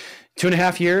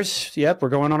 2.5 years. Yep, we're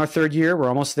going on our third year. We're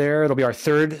almost there. It'll be our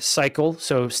third cycle.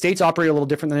 So states operate a little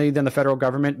differently than the federal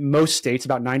government. Most states,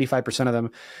 about 95% of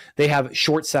them, they have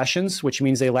short sessions, which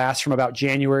means they last from about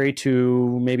January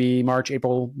to maybe March,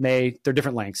 April, May. They're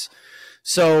different lengths.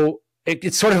 So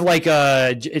it's sort of like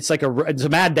it's a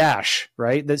mad dash,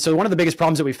 right? So one of the biggest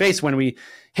problems that we face when we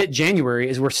hit January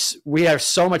is we have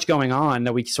so much going on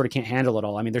that we sort of can't handle it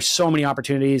all. I mean, there's so many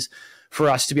opportunities for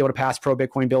us to be able to pass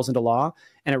pro-Bitcoin bills into law.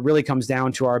 And it really comes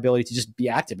down to our ability to just be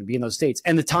active and be in those states.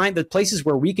 And the places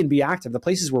where we can be active, the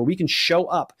places where we can show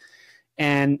up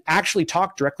and actually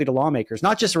talk directly to lawmakers,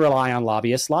 not just rely on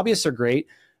lobbyists. Lobbyists are great,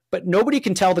 but nobody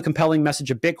can tell the compelling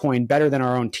message of Bitcoin better than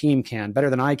our own team can, better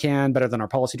than I can, better than our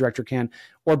policy director can,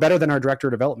 or better than our director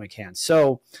of development can.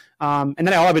 So, and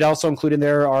then I would also include in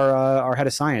there our head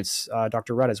of science,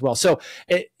 Dr. Rudd, as well. So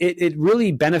it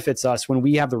really benefits us when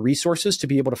we have the resources to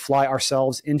be able to fly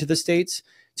ourselves into the states,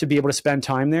 to be able to spend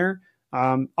time there.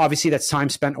 Obviously, that's time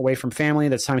spent away from family,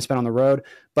 that's time spent on the road,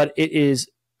 but it is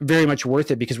very much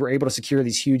worth it because we're able to secure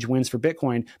these huge wins for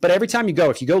Bitcoin. But every time you go,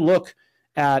 if you go look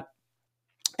at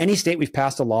any state we've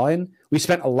passed a law in, we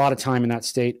spent a lot of time in that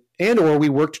state, and or we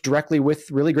worked directly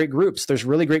with really great groups. There's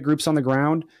really great groups on the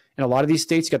ground in a lot of these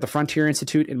states. You got the Frontier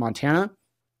Institute in Montana.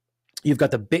 You've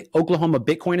got the Oklahoma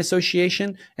Bitcoin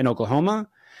Association in Oklahoma.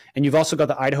 And you've also got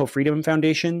the Idaho Freedom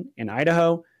Foundation in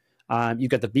Idaho. You've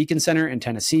got the Beacon Center in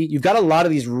Tennessee. You've got a lot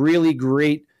of these really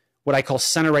great, what I call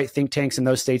center-right think tanks in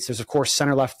those states. There's, of course,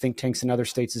 center-left think tanks in other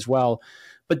states as well.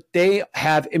 But they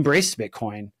have embraced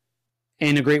Bitcoin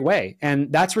in a great way.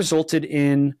 And that's resulted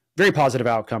in very positive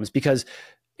outcomes because,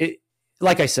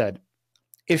 like I said,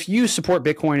 if you support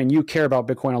Bitcoin and you care about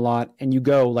Bitcoin a lot and you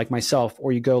go like myself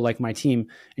or you go like my team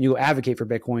and you advocate for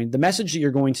Bitcoin, the message that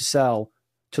you're going to sell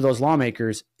to those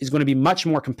lawmakers is going to be much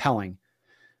more compelling.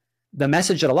 The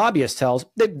message that a lobbyist tells,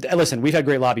 listen, we've had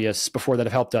great lobbyists before that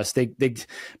have helped us. But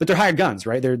they're hired guns,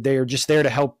 right? They're just there to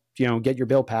help, get your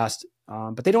bill passed.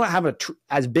 But they don't have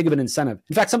as big of an incentive.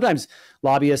 In fact, sometimes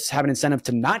lobbyists have an incentive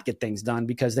to not get things done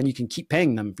because then you can keep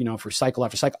paying them, for cycle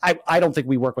after cycle. I don't think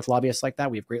we work with lobbyists like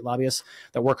that. We have great lobbyists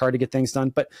that work hard to get things done.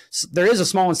 But there is a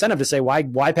small incentive to say,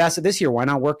 why pass it this year? Why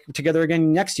not work together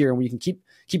again next year? And we can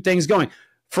keep things going.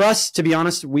 For us, to be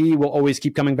honest, we will always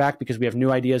keep coming back because we have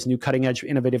new ideas, new cutting edge,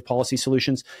 innovative policy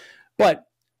solutions. But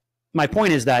my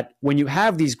point is that when you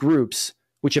have these groups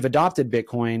which have adopted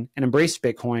Bitcoin and embraced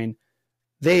Bitcoin,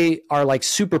 they are like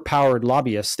super powered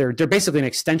lobbyists. They're basically an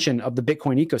extension of the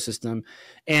Bitcoin ecosystem,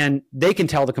 and they can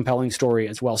tell the compelling story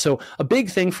as well. So a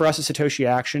big thing for us at Satoshi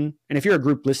Action, and if you're a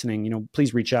group listening,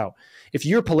 please reach out. If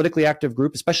you're a politically active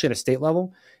group, especially at a state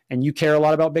level, and you care a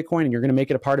lot about Bitcoin and you're going to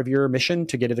make it a part of your mission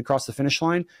to get it across the finish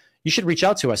line, you should reach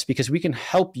out to us because we can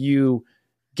help you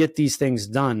get these things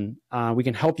done. We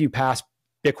can help you pass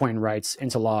Bitcoin rights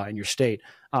into law in your state.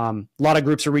 A lot of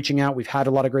groups are reaching out. We've had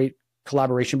a lot of great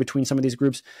collaboration between some of these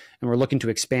groups, and we're looking to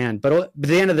expand. But at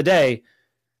the end of the day,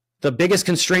 the biggest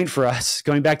constraint for us,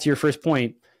 going back to your first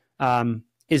point,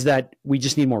 is that we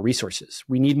just need more resources.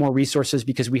 We need more resources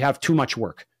because we have too much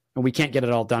work and we can't get it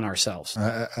all done ourselves.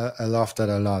 I love that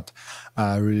a lot.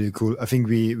 Really cool. I think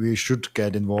we should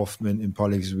get involved in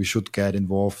politics. We should get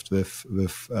involved with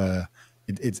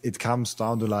it comes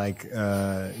down to like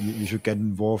you should get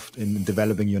involved in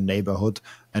developing your neighborhood,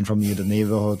 and from the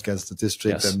neighborhood gets the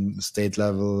district and state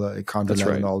level, country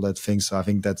level, and all that things. So I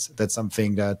think that's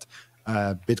something that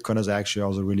Bitcoin is actually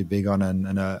also really big on,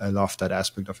 and I love that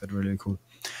aspect of it. Really cool.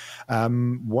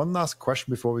 One last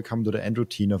question before we come to the end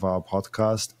routine of our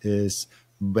podcast is,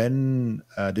 when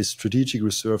this strategic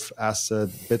reserve asset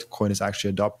Bitcoin is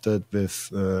actually adopted with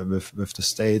the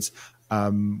states,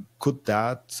 could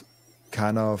that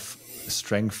kind of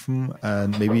strengthen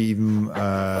and maybe even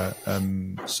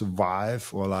survive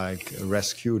or like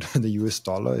rescue the US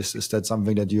dollar? Is that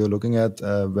something that you're looking at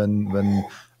when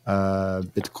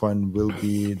Bitcoin will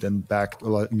be then backed,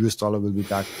 or US dollar will be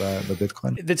backed by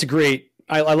Bitcoin? That's great.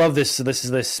 I love this. This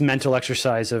is this mental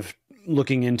exercise of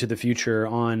looking into the future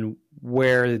on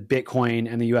where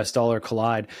Bitcoin and the US dollar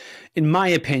collide. In my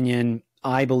opinion,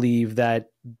 I believe that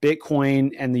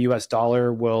Bitcoin and the US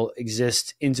dollar will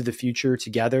exist into the future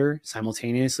together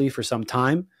simultaneously for some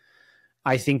time.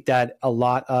 I think that a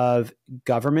lot of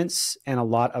governments and a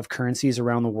lot of currencies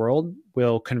around the world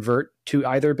will convert to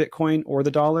either Bitcoin or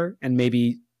the dollar, and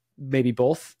maybe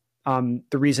both. The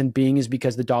reason being is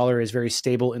because the dollar is very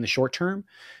stable in the short term.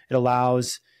 It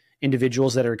allows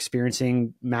individuals that are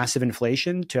experiencing massive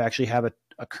inflation to actually have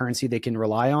a currency they can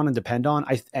rely on and depend on.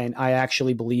 I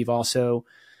actually believe also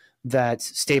that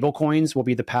stable coins will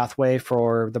be the pathway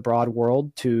for the broad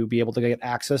world to be able to get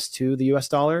access to the US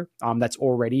dollar. That's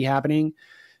already happening.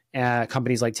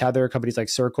 Companies like Tether, companies like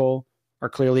Circle are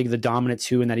clearly the dominant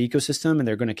two in that ecosystem, and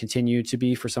they're going to continue to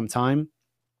be for some time.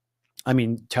 I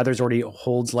mean, Tether's already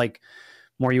holds like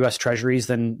more US treasuries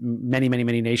than many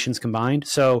nations combined.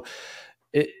 So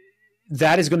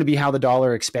that is going to be how the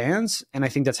dollar expands. And I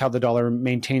think that's how the dollar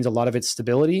maintains a lot of its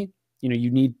stability. You know,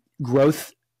 you need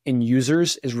growth in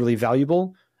users is really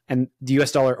valuable. And the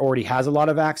US dollar already has a lot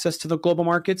of access to the global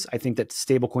markets. I think that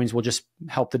stablecoins will just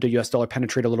help the US dollar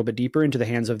penetrate a little bit deeper into the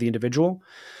hands of the individual.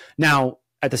 Now,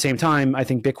 at the same time, I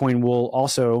think Bitcoin will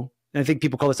also, and I think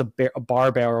people call this a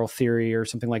bar barrel theory or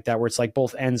something like that, where it's like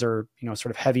both ends are, you know,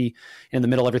 sort of heavy. In the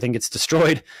middle, everything gets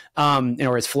destroyed,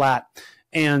 or it's flat.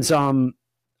 And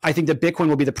I think that Bitcoin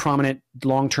will be the prominent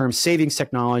long-term savings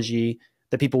technology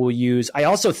that people will use. I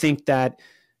also think that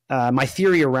my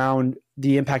theory around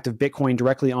the impact of Bitcoin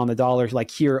directly on the dollar, like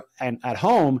here and at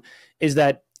home, is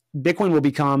that Bitcoin will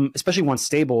become, especially once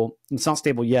stable, it's not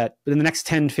stable yet, but in the next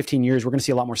 10, 15 years, we're going to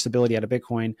see a lot more stability out of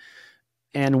Bitcoin.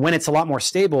 And when it's a lot more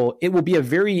stable, it will be a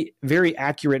very, very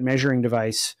accurate measuring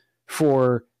device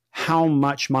for how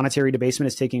much monetary debasement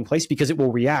is taking place, because it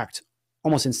will react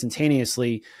almost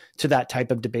instantaneously to that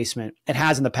type of debasement. It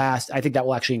has in the past. I think that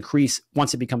will actually increase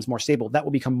once it becomes more stable. That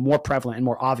will become more prevalent and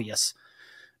more obvious,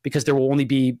 because there will only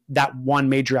be that one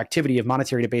major activity of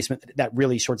monetary debasement that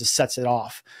really sort of sets it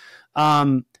off.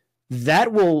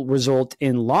 That will result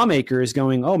in lawmakers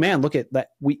going, oh man, look at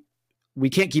that. We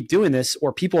can't keep doing this,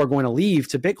 or people are going to leave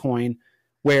to Bitcoin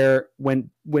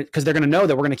because they're going to know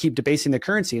that we're going to keep debasing the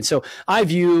currency. And so I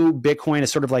view Bitcoin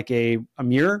as sort of like a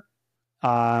mirror,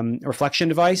 reflection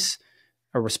device,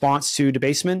 a response to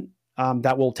debasement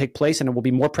that will take place, and it will be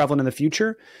more prevalent in the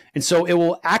future. And so it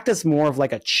will act as more of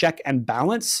like a check and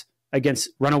balance against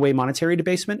runaway monetary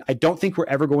debasement. I don't think we're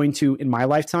ever going to, in my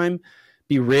lifetime,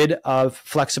 be rid of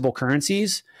flexible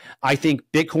currencies. I think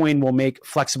Bitcoin will make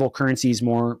flexible currencies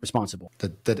more responsible.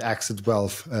 That acts as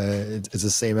wealth. It's the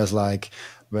same as like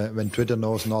when Twitter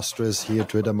knows Nostris, here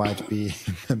Twitter might be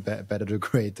better to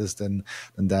create this than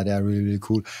that. Yeah, really, really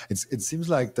cool. It seems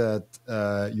like that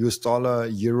US dollar,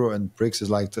 euro, and BRICS is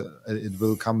like it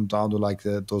will come down to like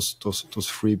those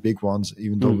three big ones,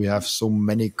 even though we have so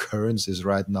many currencies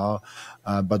right now.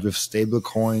 But with stable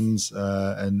coins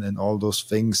and all those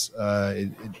things,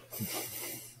 it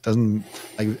doesn't,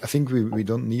 like, I think we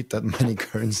don't need that many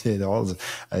currency at all.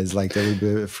 It's like there will be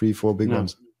 3-4 big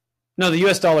ones. No, the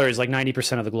US dollar is like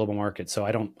 90% of the global market. So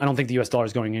I don't think the US dollar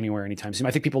is going anywhere anytime soon.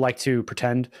 I think people like to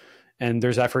pretend, and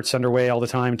there's efforts underway all the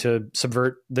time to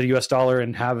subvert the US dollar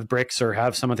and have BRICS or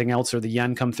have something else, or the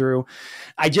yen come through.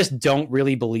 I just don't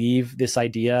really believe this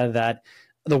idea that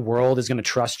the world is going to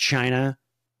trust China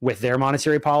with their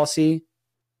monetary policy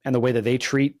and the way that they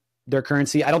treat their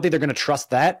currency. I don't think they're going to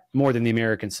trust that more than the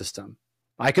American system.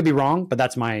 I could be wrong, but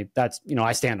that's I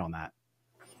stand on that.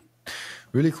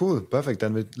 Really cool. Perfect.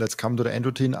 Then let's come to the end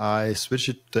routine. I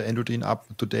switched the end routine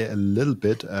up today a little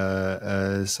bit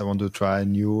as I want to try a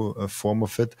new form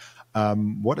of it.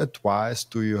 What advice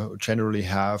do you generally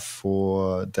have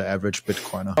for the average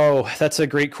Bitcoiner? Oh, that's a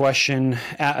great question.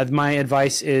 My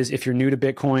advice is, if you're new to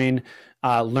Bitcoin,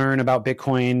 Learn about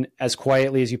Bitcoin as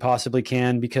quietly as you possibly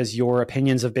can, because your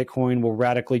opinions of Bitcoin will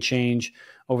radically change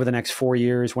over the next 4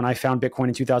 years. When I found Bitcoin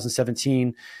in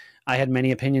 2017, I had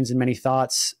many opinions and many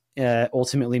thoughts.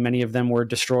 Ultimately, many of them were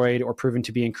destroyed or proven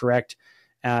to be incorrect.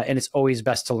 And it's always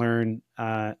best to learn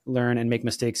and make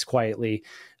mistakes quietly.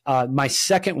 My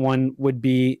second one would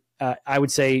be, I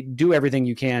would say, do everything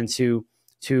you can to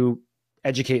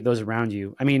educate those around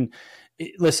you. I mean,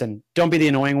 listen, don't be the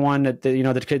annoying one at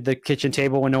the kitchen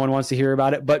table when no one wants to hear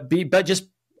about it, but just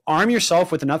arm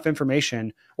yourself with enough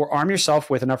information, or arm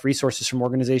yourself with enough resources from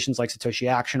organizations like Satoshi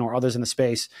Action or others in the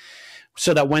space,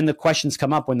 so that when the questions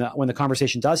come up, when the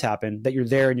conversation does happen, that you're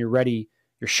there and you're ready,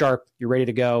 you're sharp, you're ready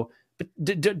to go.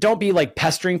 But don't be like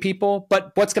pestering people.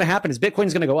 But what's going to happen is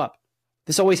Bitcoin's going to go up.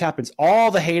 This always happens.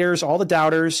 All the haters, all the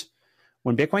doubters,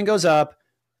 when Bitcoin goes up,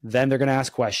 then they're going to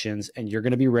ask questions, and you're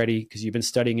going to be ready because you've been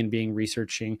studying and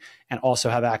researching, and also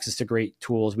have access to great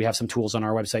tools. We have some tools on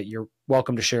our website. You're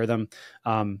welcome to share them.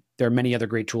 There are many other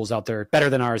great tools out there,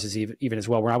 better than ours is even as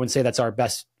well, where I wouldn't say that's our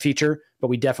best feature, but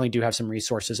we definitely do have some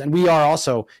resources. And we are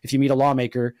also, if you meet a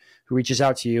lawmaker who reaches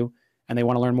out to you and they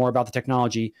want to learn more about the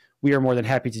technology, we are more than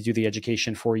happy to do the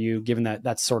education for you, given that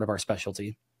that's sort of our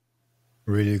specialty.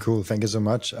 Really cool. Thank you so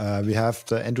much. We have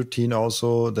the end routine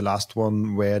also, the last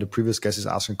one, where the previous guest is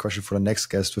asking a question for the next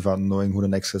guest without knowing who the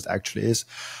next guest actually is.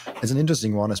 It's an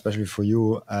interesting one, especially for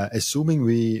you. Assuming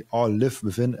we all live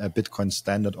within a Bitcoin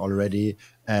standard already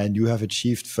and you have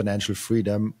achieved financial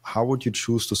freedom, how would you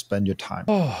choose to spend your time?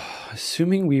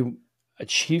 Assuming we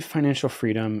achieve financial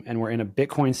freedom and we're in a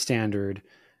Bitcoin standard,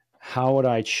 how would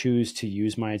I choose to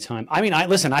use my time? I mean,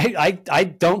 I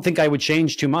don't think I would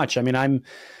change too much. I mean,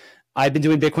 I've been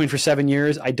doing Bitcoin for 7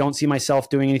 years. I don't see myself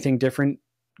doing anything different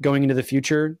going into the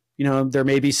future. You know, there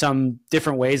may be some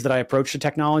different ways that I approach the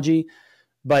technology,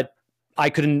 but I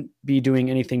couldn't be doing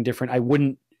anything different. I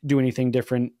wouldn't do anything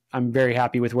different. I'm very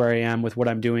happy with where I am, with what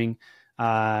I'm doing.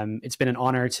 It's been an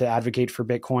honor to advocate for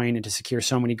Bitcoin and to secure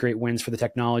so many great wins for the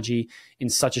technology in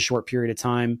such a short period of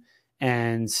time.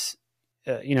 And,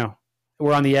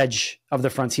 we're on the edge of the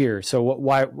frontier. So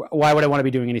why would I want to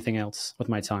be doing anything else with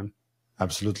my time?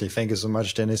 Absolutely. Thank you so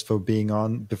much, Dennis, for being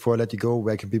on. Before I let you go,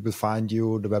 where can people find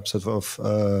you, the website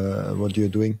of what you're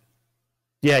doing?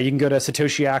 Yeah, you can go to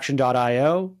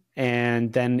satoshiaction.io.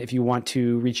 And then if you want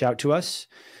to reach out to us,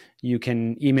 you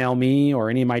can email me or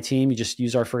any of my team. You just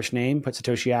use our first name, put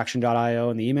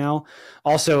satoshiaction.io in the email.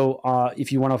 Also,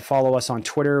 if you want to follow us on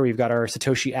Twitter, we've got our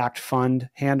Satoshi Act Fund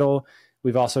handle.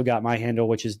 We've also got my handle,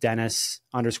 which is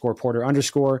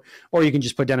Dennis_Porter_, or you can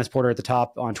just put Dennis Porter at the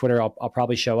top on Twitter. I'll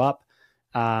probably show up.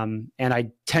 And I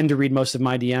tend to read most of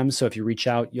my DMs. So if you reach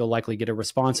out, you'll likely get a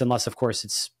response, unless, of course,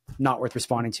 it's not worth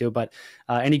responding to. But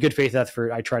any good faith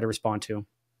effort, I try to respond to.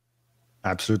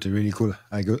 Absolutely. Really cool.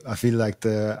 I feel like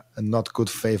the not good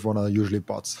faith one are usually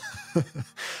bots.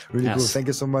 Really cool. Thank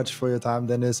you so much for your time,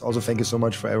 Dennis. Also, thank you so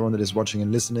much for everyone that is watching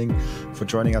and listening, for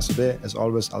joining us today. As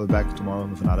always, I'll be back tomorrow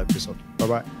with another episode.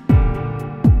 Bye-bye.